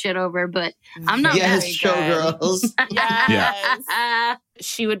take that shit over, but I'm not yes, very showgirls. Yes. Yeah.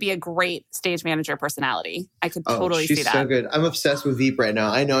 She would be a great stage manager personality. I could totally see that. She's so good. I'm obsessed with Veep right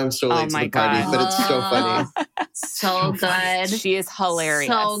now. I know I'm so late to the party, but it's so funny. So good. She is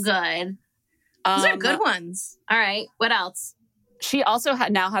hilarious. So good. Those are good ones. All right. What else? She also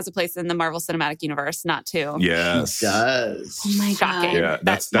now has a place in the Marvel Cinematic Universe, not two. Yes. She does. Oh my Shocking. God. Yeah,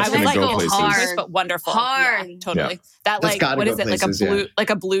 that's I going to go places. hard. But wonderful. Hard. Yeah, totally. Yeah. That That's like, what is it? places,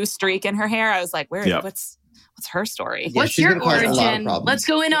 like a blue streak in her hair. I was like, what's her story? Yeah, what's your origin? Of Let's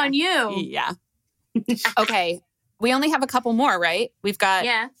go in on you. Yeah. Okay. We only have a couple more, right? We've got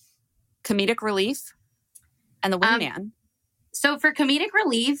comedic relief and the wingman. So for comedic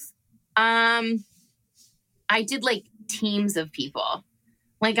relief, I did like teams of people.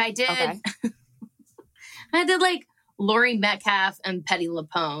 Like I did, I did like Laurie Metcalf and Patti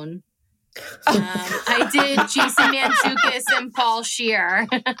LuPone. I did Jason Mantzoukas and Paul Scheer.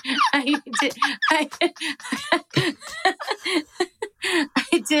 I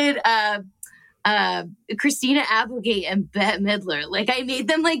did Christina Applegate and Bette Midler. Like I made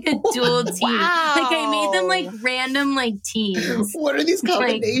them like a dual team. Wow. Like I made them like random like teams. What are these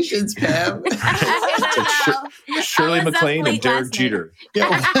combinations, Pam? Shirley MacLaine and Derek Jeter.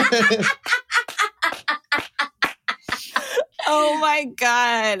 Oh my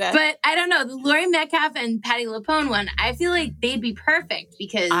God. But I don't know. The Laurie Metcalf and Patti LuPone one, I feel like they'd be perfect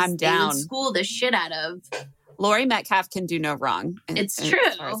because they would school the shit out of. Laurie Metcalf can do no wrong. It's true.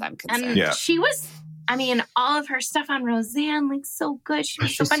 As far as I'm concerned. And she was, I mean, all of her stuff on Roseanne, like so good. She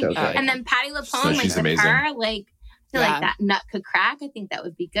was so funny. And then Patti LuPone, like with amazing. her, like I feel like that nut could crack. I think that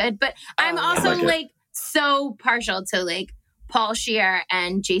would be good. But I'm also like so partial to like Paul Scheer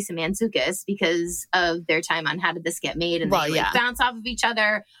and Jason Mantzoukas because of their time on How Did This Get Made, and they like bounce off of each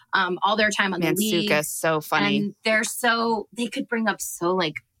other. All their time on the league. Mantzoukas, so funny. And they could bring up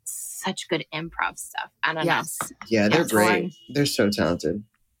such good improv stuff. I don't know. Yeah, they're great. They're so talented.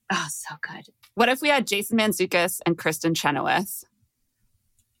 Oh, so good. What if we had Jason Mantzoukas and Kristen Chenoweth?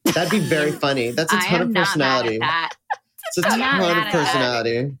 That'd be very funny. That's a ton of personality. It's a ton of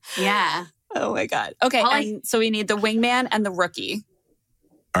personality. Yeah. Oh my God. Okay. And so we need the wingman and the rookie.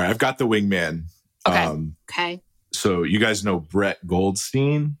 All right. I've got the wingman. Okay. Okay. So you guys know Brett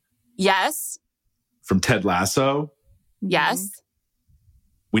Goldstein? Yes. From Ted Lasso? Yes.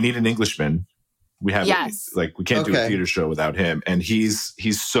 We need an Englishman. We have we can't do a theater show without him. And he's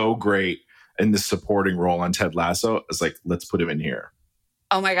so great in the supporting role on Ted Lasso. It's like, let's put him in here.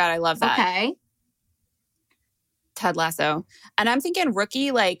 Oh my God, I love that. Okay. Ted Lasso. And I'm thinking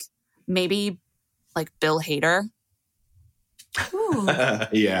rookie, like maybe like Bill Hader.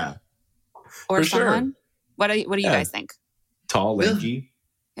 Yeah. Or someone. Sure. What do you guys think? Tall, lanky.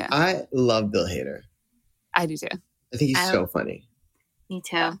 Yeah. I love Bill Hader. I do too. I think he's so funny. Me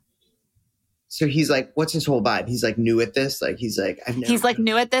too. So he's like, what's his whole vibe? He's like new at this. Like he's like,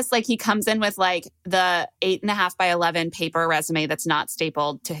 new at this. Like he comes in with like the 8.5 by 11 paper resume that's not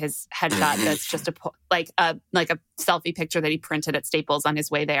stapled to his headshot. That's just a selfie picture that he printed at Staples on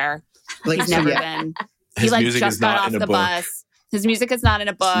his way there. Like he's never been. He his like music just is not got off in a the book. bus. His music is not in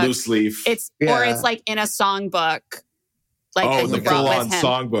a book. Loose leaf. Or it's like in a songbook. Like the full-on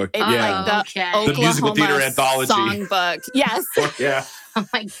songbook. Like the musical theater anthology songbook. Yes. Yeah. Oh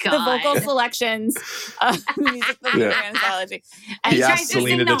my God. The vocal selections of the musical theater anthology. And he tries to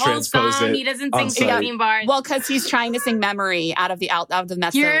sing the whole song. He doesn't sing 15 bars. Well, because he's trying to sing "Memory" out of the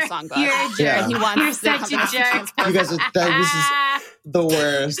Mesto songbook. You're a jerk. He wants you're such a jerk. You guys, this is the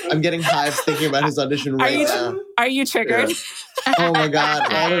worst. I'm getting hives thinking about his audition now. Are you triggered? Yeah. Oh my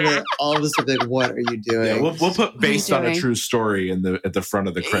God! All of this is like, what are you doing? Yeah, we'll put based on a true story at the front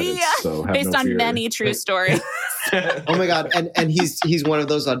of the credits. Yeah. So have based no on fear. many true stories. Oh my God! And he's one of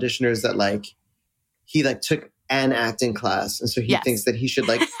those auditioners that like he like took an acting class, and so he thinks that he should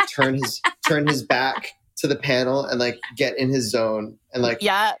like turn his back to the panel and like get in his zone and like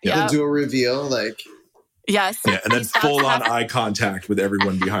he'll do a reveal like. Yes. Yeah, and then full on eye contact with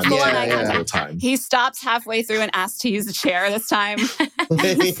everyone behind the table the whole time. He stops halfway through and asks to use a chair this time.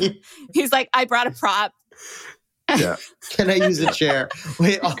 He's like, I brought a prop. Yeah. Can I use a chair?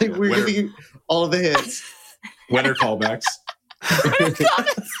 Wait, we're giving all of the hits. Winter callbacks.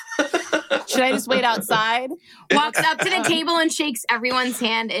 Should I just wait outside? Walks up to the table and shakes everyone's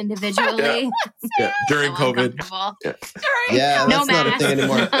hand individually. Yeah. During COVID. Yeah, no that's not a thing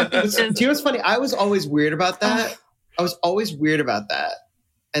anymore. Do Just- you know what's funny? I was always weird about that.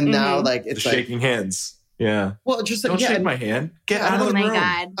 And now like it's Just like shaking hands. Yeah. Well, just like, don't shake my hand. Get out of the Oh my room.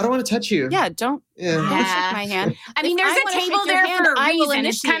 God. I don't want to touch you. Yeah, don't shake my hand. I mean, there's If I a wanna table shake your there hand, for a I will reason.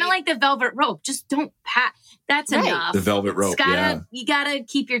 It's kind of initiate. like the velvet rope. Just don't pat. That's Right. enough. The velvet rope. You gotta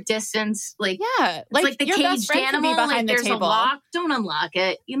keep your distance. Like, Yeah, it's like the your best caged friend could animal. be behind Like the there's table. a lock. Don't unlock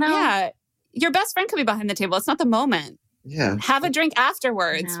it. You know. Yeah, your best friend could be behind the table. It's not the moment. Yeah. Have a drink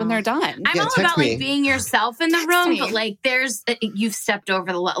afterwards when they're done. I'm all text about me. like being yourself in the room, me. but like you've stepped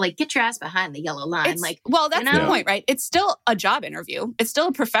over the like get your ass behind the yellow line. It's, like well, that's you the know? point, right? It's still a job interview. It's still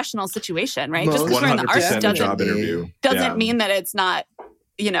a professional situation, right? Just Most- because we're in the arts 100% a doesn't job interview. mean that it's not,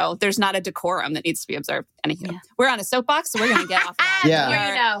 there's not a decorum that needs to be observed. Anywho, we're on a soapbox, so we're going to get off of that.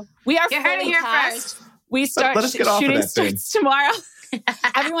 there you go. We are You heard it fully here cast. first. We start Let us get off of shooting that thing. starts tomorrow.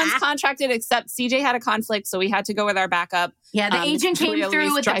 Everyone's contracted except CJ had a conflict, so we had to go with our backup. Yeah, the agent came Julia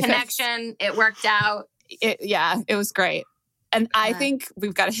through with the Louis-Dreyfus. connection. It worked out. It was great. And I think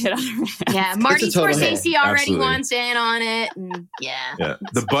we've got to hit on our hands. Yeah, Marty It's a total hit. Scorsese already Absolutely. wants in on it. And yeah.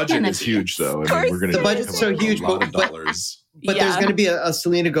 The budget gonna is be- huge, though. Of I mean, we're course going The to budget's so huge, a lot of but- dollars. But there's going to be a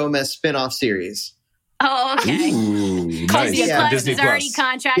Selena Gomez spin-off series. Oh, okay. Ooh, Disney nice. Yeah. Plus Disney is already Plus.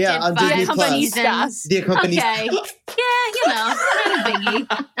 contracted Yeah, on by Disney Plus. seasons. The accompanies. Okay. Yeah, not a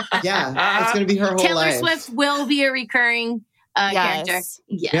biggie. Yeah, it's going to be her whole Taylor life. Swift will be a recurring character. Yes.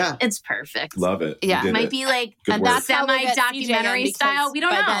 Yeah, it's perfect. Love it. Yeah. You did Might it. be like Good And work. that's how we'll get semi-documentary CJ in, style. because We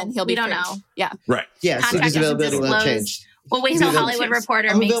don't by know. then he'll be We don't free. know. Yeah. Right. Yeah, Contract Suki's availability will disclosed. change. We'll wait till Maybe Hollywood they'll- Reporter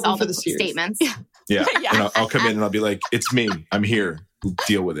I'm makes available all for the the series. statements. Yeah. Yeah. And I'll come in and I'll be like, it's me. I'm here.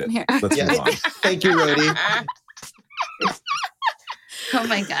 Deal with it. I'm here. Let's Yeah. move on. Thank you, Rhodey. Oh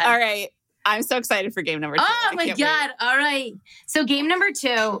my God. All right. I'm so excited for game number 2. Oh I my can't God. All right. So game number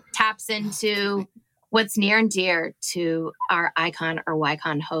 2 taps into what's near and dear to our Icon or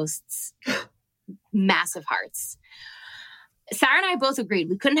YCon hosts' massive hearts. Sarah and I both agreed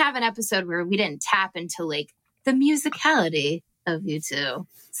we couldn't have an episode where we didn't tap into like the musicality of you two.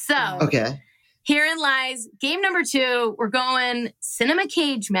 So Okay. herein lies game number 2. We're going Cinema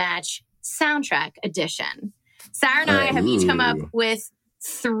Cage Match soundtrack edition. Sarah and I have each come up with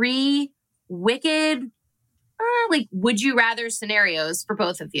 3 wicked, like would you rather scenarios for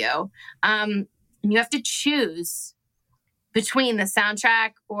both of you. And you have to choose between the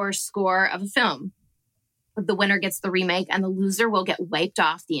soundtrack or score of a film. The winner gets the remake and the loser will get wiped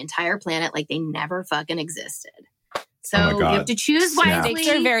off the entire planet like they never fucking existed. So you have to choose wisely. The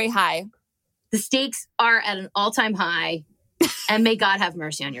stakes are very high. The stakes are at an all-time high. And may God have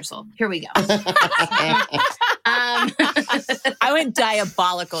mercy on your soul. Here we go. I went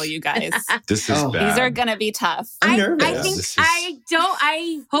diabolical, you guys. This is bad. These are going to be tough. I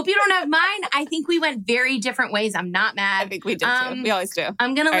hope you don't have mine. I think we went very different ways. I'm not mad. I think we did too. We always do.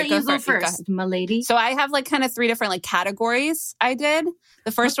 I'm going to let you go first, my lady. So I have like kind of 3 different like categories I did.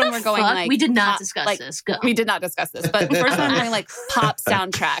 The first one we're going like... We did not discuss this. Go. We did not discuss this. But the first one I'm going like pop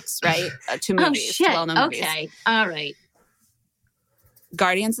soundtracks, right? To movies. Oh, shit. To well-known movies. Okay. All right.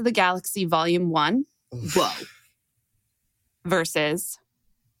 Guardians of the Galaxy Volume 1. Whoa. Versus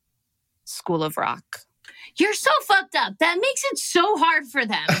School of Rock. You're so fucked up. That makes it so hard for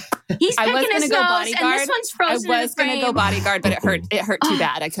them. He's picking his nose, and this one's frozen. I was going to go Bodyguard, but it hurt. It hurt too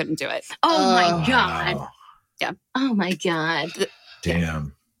bad. I couldn't do it. Oh my God. Yeah. Oh my God.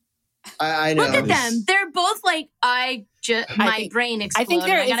 Damn. I know. Look at them. They're both like, my brain exploded. I think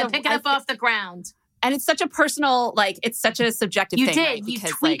I got to pick it up off the ground. And it's such a personal, like, it's such a subjective thing. Right? You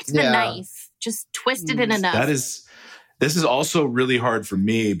tweaked the knife, just twisted it enough. This is also really hard for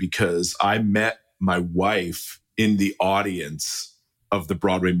me because I met my wife in the audience of the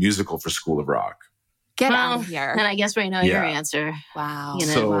Broadway musical for School of Rock. Get out of here. And I guess we know your answer.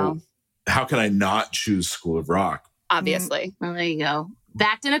 Wow. How can I not choose School of Rock? Obviously. Well, there you go.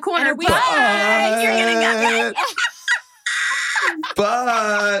 Backed in a corner. You're gonna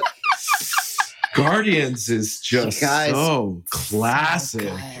But Guardians is just so classic.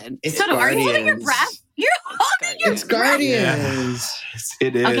 Are you holding your breath? You're holding your breath. It's Guardians.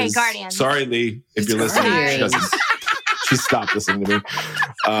 It is. Okay, Guardians. Sorry, Lee, if you're listening. She stopped listening to me.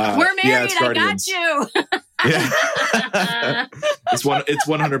 We're married. I got you. Yeah. It's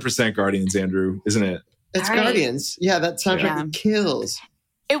 100% Guardians, Andrew, isn't it? It's Guardians. Yeah, that soundtrack kills.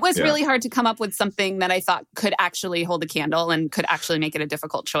 It was really hard to come up with something that I thought could actually hold a candle and could actually make it a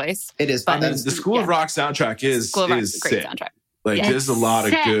difficult choice. It is. But the School of Rock soundtrack is a great sick. Soundtrack. Like there's a lot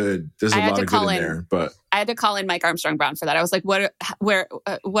of good. There's a lot of good in there. But I had to call in Mike Armstrong Brown for that. I was like, what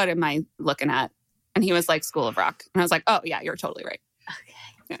am I looking at? And he was like, School of Rock. And I was like, oh yeah, you're totally right.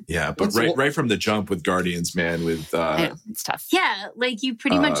 Okay. Yeah, but right from the jump with Guardians, man, with I know, it's tough. Yeah, like you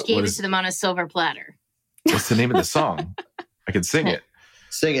pretty much gave it to them on a silver platter. What's the name of the song? I can sing it.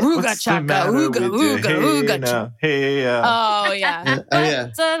 Sing it. Ooga chaka, ooga, ooga, ooga chaka. Hey, oh, yeah.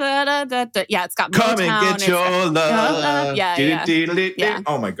 Yeah, it's got Motown. Come and get your love. Yeah.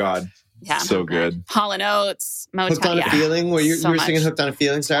 Oh, my God. Yeah. So good. Hall & Oates, Motown. Hooked on a Feeling, where you were singing Hooked on a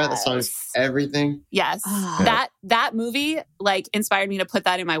Feeling, Sarah. That song is everything. Yes. That movie, like, inspired me to put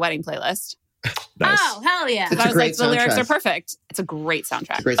that in my wedding playlist. Nice. Oh, hell yeah. It's I was like, soundtrack. The lyrics are perfect. It's a great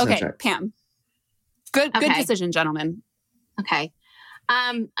soundtrack. Okay, Pam. Good decision, gentlemen. Okay.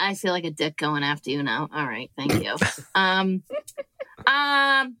 I feel like a dick going after you now. All right, thank you. I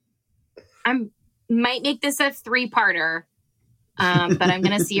might make this a 3-parter, but I'm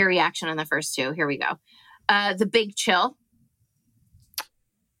going to see your reaction on the first 2. Here we go. The Big Chill.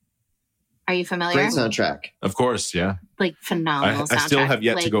 Are you familiar? Great soundtrack. Of course, yeah. Like phenomenal soundtrack. I still have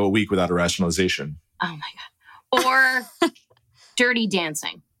yet to go a week without a Rationalization. Oh my God. Or Dirty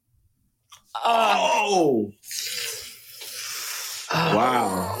Dancing. Oh.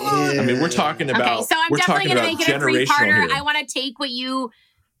 Wow. Yeah. I mean, we're talking about. Okay, so I'm definitely going to make it a 3-parter. I want to take what you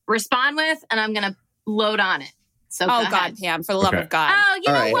respond with, and I'm going to load on it. So go ahead. God, Pam, for the love of God. Oh, you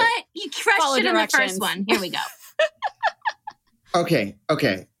know what? You crushed it in the first one. Here we go. Okay.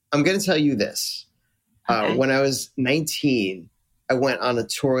 I'm going to tell you this. When I was 19, I went on a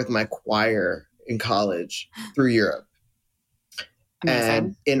tour with my choir in college through Europe. Amazing.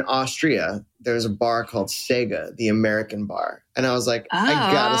 And in Austria, there's a bar called Sega, the American bar. And I was like,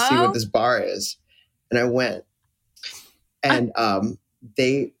 I got to see what this bar is. And I went. And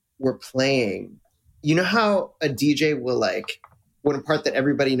they were playing. You know how a DJ will, like, when a part that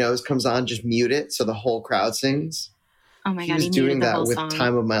everybody knows comes on, just mute it so the whole crowd sings? Oh my God, he was doing that with song.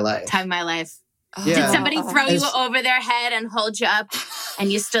 Time of My Life. Time of My Life. Yeah. Did somebody throw you over their head and hold you up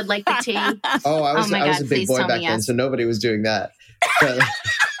and you stood like the T? Oh, I was a big boy back then, so nobody was doing that. But,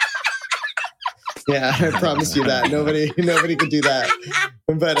 yeah, I promise you that. Nobody could do that.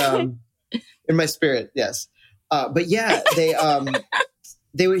 But in my spirit, yes. But yeah,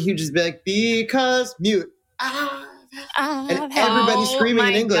 he would just be like, because mute. And everybody screaming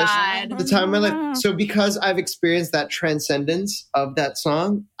in English at the time of my life. So because I've experienced that transcendence of that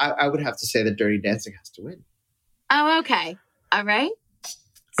song, I would have to say that Dirty Dancing has to win. Oh, okay. All right.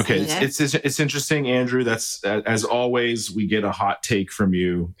 Okay, it's interesting, Andrew. That's as always, we get a hot take from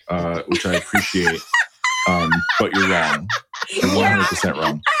you, which I appreciate. But you're wrong. You're 100%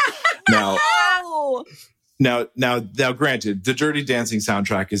 wrong. Now, granted, the Dirty Dancing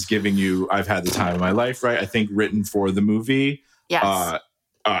soundtrack is giving you "I've Had the Time of My Life," right? I think written for the movie. Yes.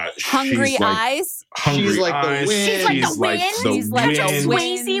 Hungry Eyes. She's like the wind. She's like the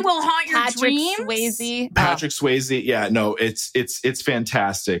wind. Swayze will haunt your dreams. Patrick Swayze. Yeah, no, it's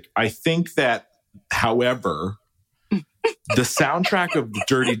fantastic. I think that, however, the soundtrack of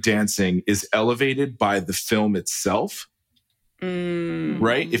Dirty Dancing is elevated by the film itself.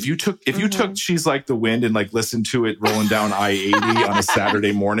 Right? If you took She's Like the Wind and like listened to it rolling down I-80 on a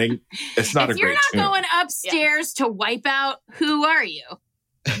Saturday morning, it's not a great tune. If you're not going upstairs to Wipeout, who are you?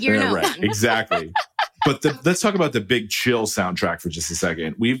 You're no right. one. Exactly. But let's talk about the Big Chill soundtrack for just a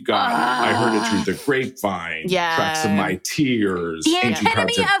second. We've got I Heard It Through the Grapevine, Tracks of My Tears, the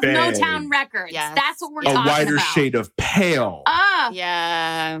epitome of Motown Records. Yes. That's what we're talking about. A Wider Shade of Pale.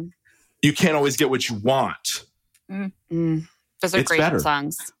 Yeah. You Can't Always Get What You Want. Those are great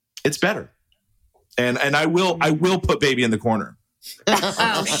songs. It's better. And I will put Baby in the corner.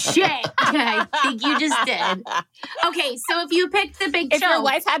 Oh, shit. I think you just did. Okay, so if you picked the Big Chill. If your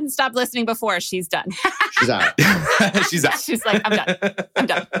wife hadn't stopped listening before, she's done. She's out. She's out. She's like, I'm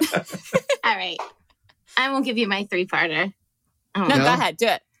done. All right. I won't give you my 3-parter. No, go ahead. Do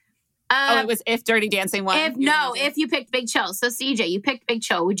it. It was if Dirty Dancing won. If you picked Big Chill. So CJ, you picked Big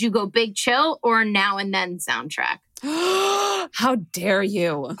Chill. Would you go Big Chill or Now and Then soundtrack? How dare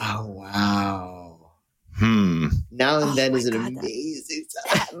you? Oh, wow. Now and Then is an amazing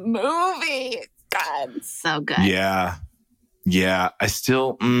that movie. God, so good. Yeah. I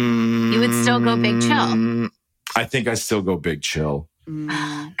still. You would still go Big Chill. I think I still go Big Chill. God,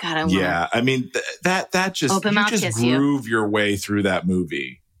 I want. Yeah, I mean that just Open you just groove your way through that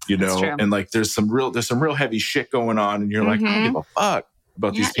movie, you know, and like there's some real heavy shit going on, and you're like, I don't give a fuck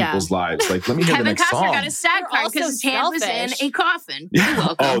about these people's lives. Like, let me hear the next song. Kevin Costner got a sad card because his hand was in a coffin.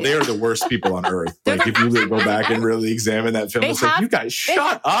 Yeah. Oh, they are the worst people on earth. Like, if you go back and really examine that film, it's like, you guys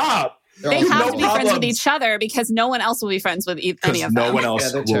shut up. They have to be friends with each other because no one else will be friends with any of them. No one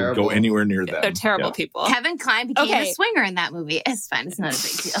else will go anywhere near them. They're terrible people. Kevin Kline became a swinger in that movie. It's fine. It's not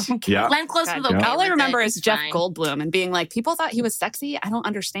a big deal. Yeah. Glenn Close was okay. All I remember is Jeff Goldblum and being like, people thought he was sexy. I don't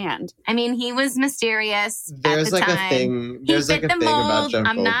understand. I mean, he was mysterious. There's at the like time. a thing. There's like a thing about Jeff Goldblum.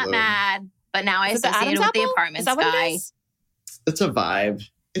 I'm not mad, but now I associate it with the Apartments guy. It's a vibe.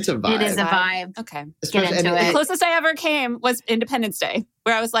 It's a vibe. It is a vibe. Okay. Get into it. The closest I ever came was Independence Day,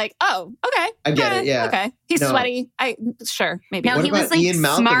 where I was like, oh, okay. I get it, yeah. Okay. He's sweaty. Sure, maybe. No, he was like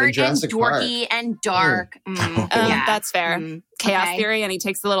smart and dorky and dark. Yeah. That's fair. Chaos Theory, and he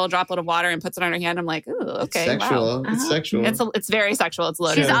takes the little droplet of water and puts it on her hand. I'm like, ooh, okay. Sexual. Wow. It's sexual. It's very sexual. It's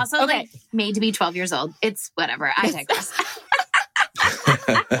loaded. She's also like made to be 12 years old. It's whatever. I digress.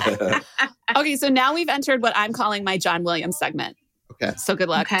 Okay, so now we've entered what I'm calling my John Williams segment. Okay. So good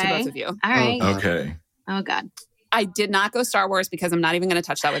luck to both of you. All right. Okay. Oh, God. I did not go Star Wars because I'm not even going to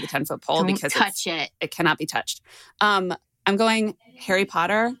touch that with a 10-foot pole. Don't because touch it. It cannot be touched. I'm going Harry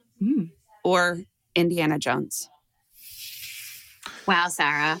Potter or Indiana Jones. Wow,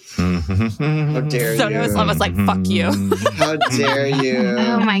 Sarah. How dare you? So I was like, fuck you. How dare you?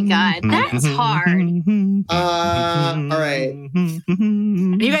 Oh, my God. That's hard. All right.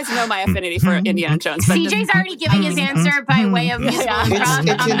 You guys know my affinity for Indiana Jones. But CJ's already giving his answer by way of musical improv.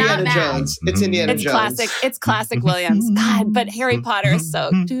 It's Indiana Jones. It's Indiana Jones. Classic. It's classic Williams. God, but Harry Potter is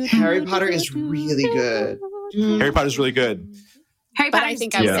so... Harry Potter is really good. Harry Potter's really good. Harry Potter's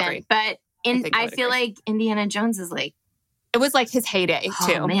decent, but I feel like Indiana Jones is like... It was like his heyday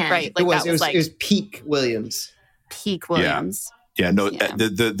too, right? Like it was peak Williams. Peak Williams. Yeah, no,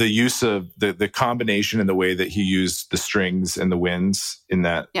 the use of the combination and the way that he used the strings and the winds in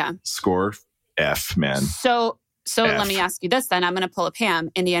that score, man. So let me ask you this then. I'm going to pull a Pam.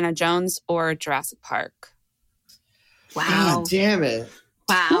 Indiana Jones or Jurassic Park? Wow. God damn it.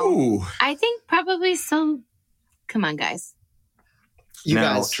 Wow. Ooh. I think probably so. Come on, guys.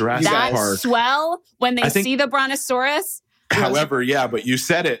 Jurassic Park. Swell when they see the Brontosaurus. However, but you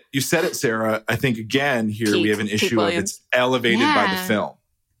said it, Sarah. I think again here we have an issue of it's elevated by the film.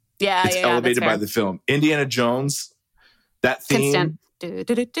 It's elevated by the film. Indiana Jones, that theme. We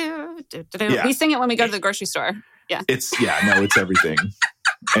sing it when we go to the grocery store. Yeah, it's everything.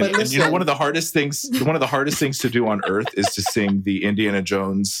 And you know, one of the hardest things to do on earth is to sing the Indiana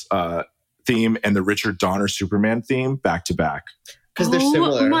Jones theme and the Richard Donner Superman theme back to back. Because they're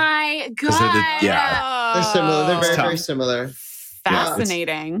similar. Oh my God. They're similar. They're very, very similar.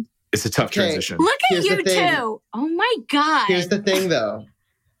 Fascinating. It's a tough transition. Look at you two. Oh my God. Here's the thing, though.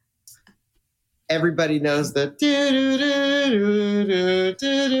 Everybody knows the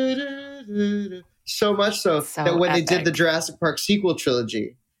so much so that when they did the Jurassic Park sequel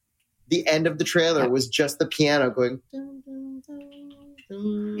trilogy, the end of the trailer was just the piano going.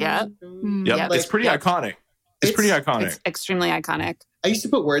 Yeah. Yep. Like, it's pretty iconic. It's pretty iconic. It's extremely iconic. I used to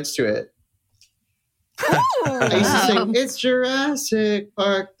put words to it. I used to sing, it's Jurassic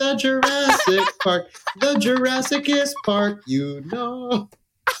Park, the Jurassic Park, the Jurassicest park, you know.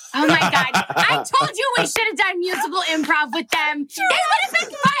 Oh my God. I told you we should have done musical improv with them. They would have been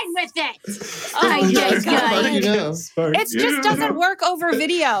fine with it. Oh my God. It just doesn't work over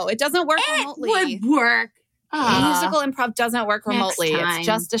video. It doesn't work remotely. It would work. Musical improv doesn't work remotely. It's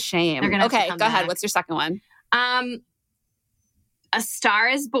just a shame. Okay, go ahead. What's your second one? A Star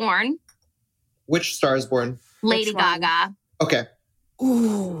is Born. Which Star is Born? Lady Gaga. Okay.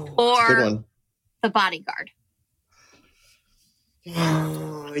 Ooh. Or The Bodyguard.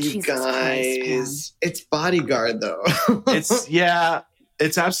 Oh, you guys. Christ, it's Bodyguard, though.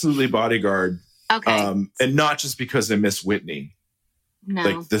 It's absolutely Bodyguard. Okay. And not just because I miss Whitney. No.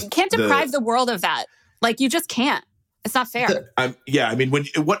 Like you can't deprive the world of that. Like, you just can't. It's not fair. I mean,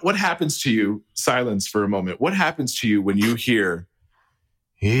 what happens to you, silence for a moment, what happens to you when you hear,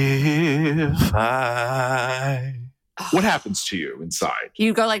 if I... What happens to you inside?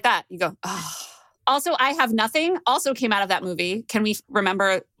 You go like that. You go, oh. Also, I Have Nothing also came out of that movie. Can we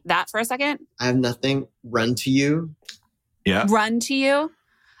remember that for a second? I Have Nothing. Run to You. Yeah. Run to You.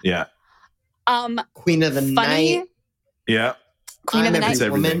 Yeah. Queen of the Night. Yeah. Queen of the Night.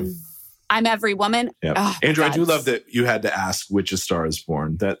 Everything. I'm Every Woman. Yeah. Oh, Andrew, I do love that you had to ask which A Star is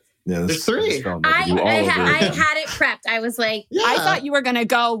Born. There's three. I had it prepped. I was like, I thought you were going to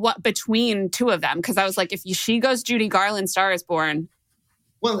go between two of them because I was like, if she goes Judy Garland, Star is Born.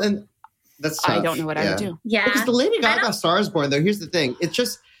 Well, and that's tough. I don't know what I would do. Yeah. Because the Lady Gaga Star is Born, though, here's the thing. It's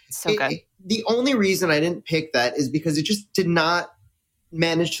just so good. The only reason I didn't pick that is because it just did not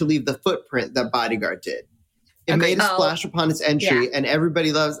manage to leave the footprint that Bodyguard did. It made a splash upon its entry, and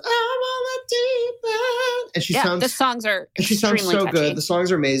everybody loves I'm on the deep end. And the songs are she sounds so catchy. good. The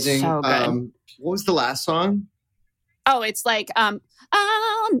songs are amazing. So good. What was the last song? Oh, it's like I'll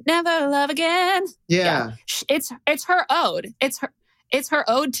never love again. Yeah. It's her ode. It's her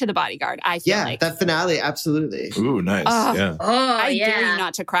ode to The Bodyguard, I feel like. Yeah, that finale, absolutely. Ooh, nice. Yeah. I dare you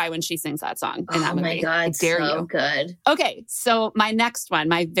not to cry when she sings that song in that movie. Oh my God, I dare you. Good. Okay, so my next one,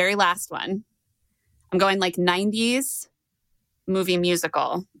 my very last one, I'm going like 90s movie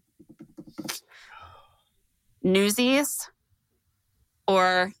musical. Newsies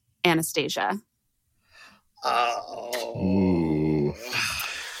or Anastasia? Oh.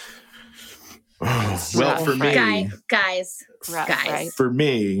 Well, for me... Guys. For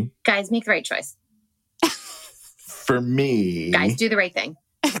me... Guys, make the right choice. For me... Guys, do the right thing.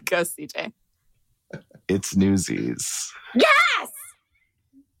 Go, CJ. It's Newsies. Yes!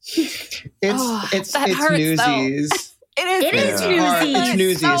 It's hurts, Newsies. It is Newsies. It's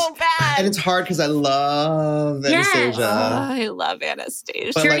Newsies. So bad. And it's hard because I love Anastasia. I love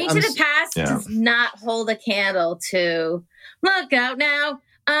Anastasia. Journey to the Past does not hold a candle to Look Out Now.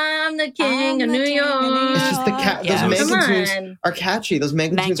 I'm the king of New York. It's just those Megan tunes are catchy. Those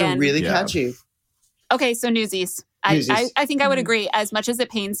Megan tunes are really catchy. Okay, so Newsies. I think I would agree. As much as it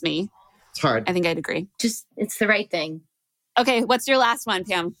pains me, it's hard. I think I'd agree. It's the right thing. Okay, what's your last one,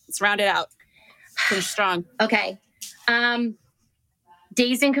 Pam? Let's round it out. Finish strong. Okay.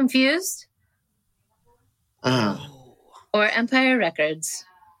 Dazed and Confused or Empire Records?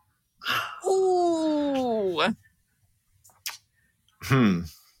 Ooh.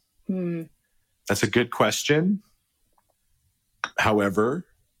 That's a good question. However,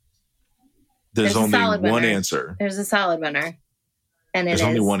 there's only one answer. There's a solid winner. And there's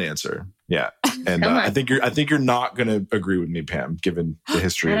only one answer. Yeah. And I think you're not going to agree with me, Pam, given the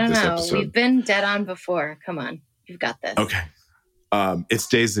history of this episode. We've been dead on before. Come on. You've got this. Okay. It's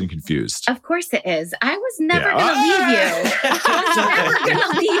Dazed and Confused. Of course it is. I was never going to leave you. I was never going to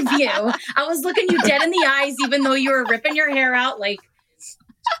leave you. I was looking you dead in the eyes, even though you were ripping your hair out like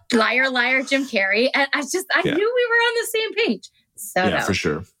liar, liar, Jim Carrey. And I knew we were on the same page. So yeah, for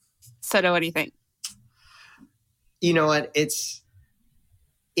sure. Soto, what do you think? You know what?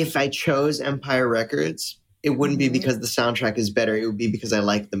 If I chose Empire Records, it wouldn't be because the soundtrack is better. It would be because I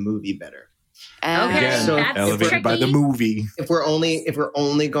like the movie better. Okay, again, so elevated by the movie. If we're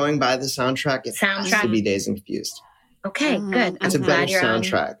only going by the soundtrack, it has to be Dazed and Confused. Okay, good. It's a better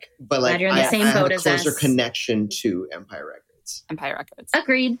soundtrack, but like you're in the same boat have a closer connection to Empire Records. Empire Records.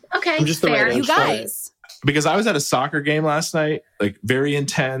 Agreed. Okay, I'm just the right you guys. because I was at a soccer game last night, like very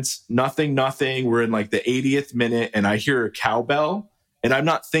intense, nothing. We're in like the 80th minute and I hear a cowbell and I'm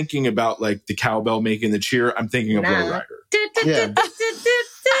not thinking about like the cowbell making the cheer. I'm thinking of Lowrider. Yeah.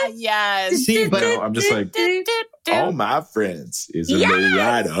 Yes. See, but I'm just like, all my friends is a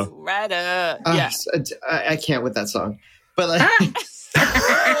Lowrider. Rider. I can't with that song. But like...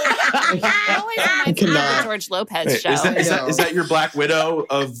 I always reminds me of the George Lopez show. Is that your Black Widow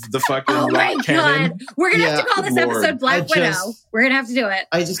of the fucking rock canon? We're gonna have to call this episode Black Widow. We're gonna have to do it.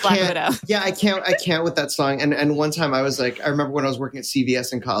 I just Black can't. Widow. Yeah, I can't with that song. And one time I was like, I remember when I was working at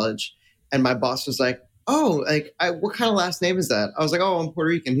CVS in college, and my boss was like, "Oh, like, what kind of last name is that?" I was like, "Oh, I'm Puerto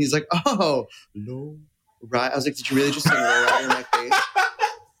Rican." He's like, "Oh, no, right." I was like, "Did you really just sing Lowrider in my face?"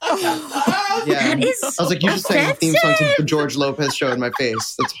 Yeah, that is I was like, "You just sang the theme song to the George Lopez show in my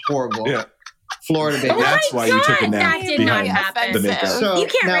face. That's horrible." Yeah. Florida baby. That's why you took a nap that did not behind happen. the makeup. So, you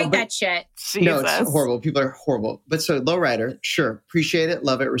can't now, write but- that shit. No, it's horrible. People are horrible. But so Lowrider, sure. Appreciate it,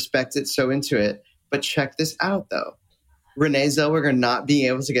 love it, respect it, so into it. But check this out, though. Renee Zellweger not being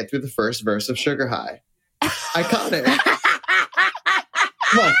able to get through the first verse of Sugar High. Iconic.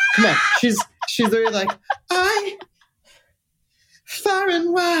 Come on. She's literally like, I far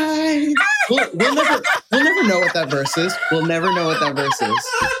and wide. We'll never know what that verse is. We'll never know what that verse is.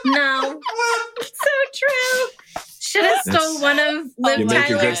 No. So true. Should have stole one of Liv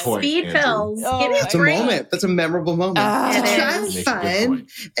Tyler's speed pills. It's a moment. That's a memorable moment. It Try is. to find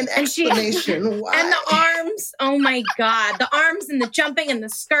an explanation why. And the arms. Oh my God. The arms and the jumping and the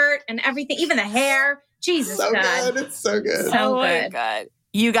skirt and everything. Even the hair. Jesus so God. good. It's so good. So my good. God.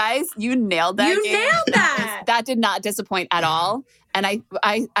 You guys, you nailed that. You nailed that. That did not disappoint at all. And I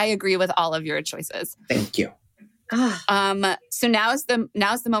agree with all of your choices. Thank you. So now's the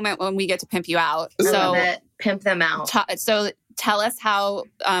moment when we get to pimp you out. I So love it. Pimp them out. So tell us how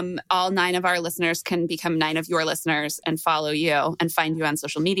all 9 of our listeners can become 9 of your listeners and follow you and find you on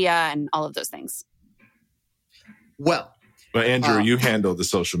social media and all of those things. Well, Andrew, you handle the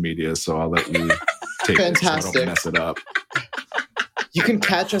social media, so I'll let you take it so I don't mess it up. You can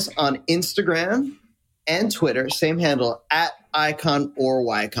catch us on Instagram and Twitter, same handle, @Icon or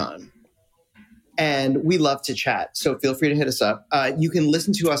Ycon. And we love to chat, so feel free to hit us up. You can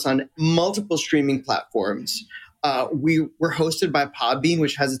listen to us on multiple streaming platforms. We're hosted by Podbean,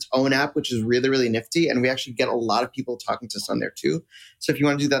 which has its own app, which is really, really nifty. And we actually get a lot of people talking to us on there too. So if you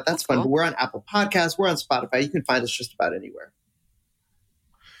want to do that, that's fun. Cool. But we're on Apple Podcasts. We're on Spotify. You can find us just about anywhere.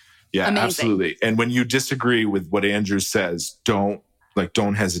 Yeah, amazing. Absolutely. And when you disagree with what Andrew says, don't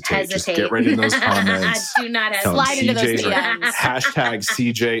hesitate. Just get right in those comments. Do not hesitate. Slide into those DMs. Hashtag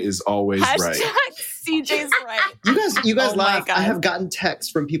CJ is always right. CJ's right. You guys laugh. I have gotten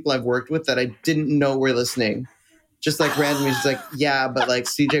texts from people I've worked with that I didn't know were listening. Just like randomly, just like, yeah, but like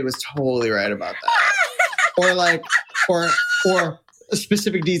CJ was totally right about that. or a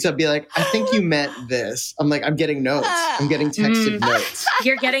specific detail, be like, I think you meant this. I'm like, I'm getting notes. I'm getting texted notes.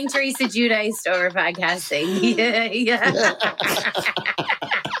 You're getting Teresa Giudice over podcasting. Yeah.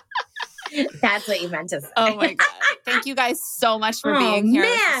 That's what you meant to say. Oh my God. Thank you guys so much for being here.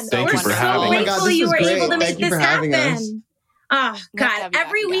 Man, thank you for having us. We're so grateful you were able to make this happen. Us. Oh God.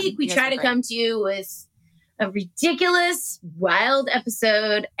 Every week we try to come to you with a ridiculous, wild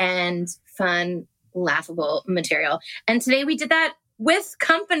episode and fun, laughable material. And today we did that with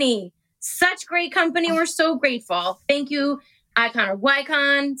company. Such great company. We're so grateful. Thank you, Icon or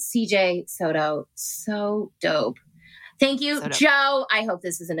Ycon, CJ Soto. So dope. Thank you, Joe. I hope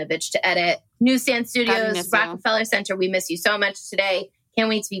this isn't a bitch to edit. Newsstand Studios, Rockefeller Center. We miss you so much today. Can't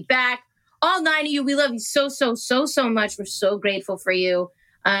wait to be back. All 9 of you, we love you so much. We're so grateful for you.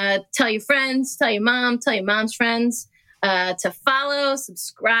 Tell your friends, tell your mom, tell your mom's friends to follow,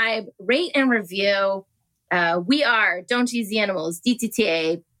 subscribe, rate, and review. We are Don't Tease the Animals,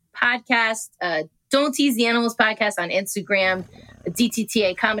 DTTA podcast. Don't Tease the Animals podcast on Instagram,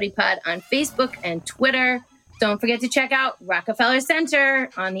 DTTA Comedy Pod on Facebook and Twitter. Don't forget to check out Rockefeller Center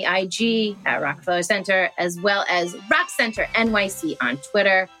on the IG at Rockefeller Center, as well as Rock Center NYC on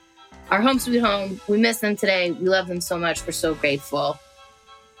Twitter. Our home sweet home. We miss them today. We love them so much. We're so grateful.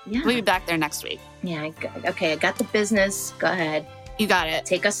 Yeah. We'll be back there next week. Yeah. Okay. I got the business. Go ahead. You got it.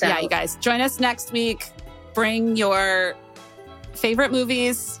 Take us out. Yeah, you guys. Join us next week. Bring your favorite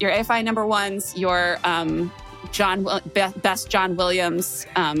movies, your AFI number ones, your best John Williams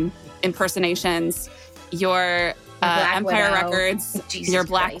impersonations, your Empire Widow. Records, Jesus your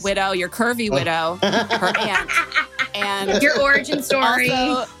Black Christ. Widow, your Curvy Widow, her aunt, and your origin story.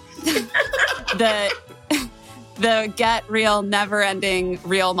 Also, the Get Real, Never Ending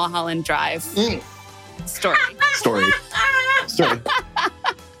Real Mulholland Drive story. Story.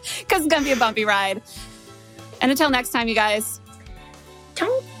 Because it's going to be a bumpy ride. And until next time, you guys,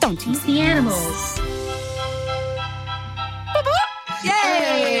 don't tease the animals.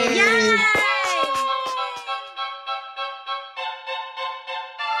 Yay! Yay!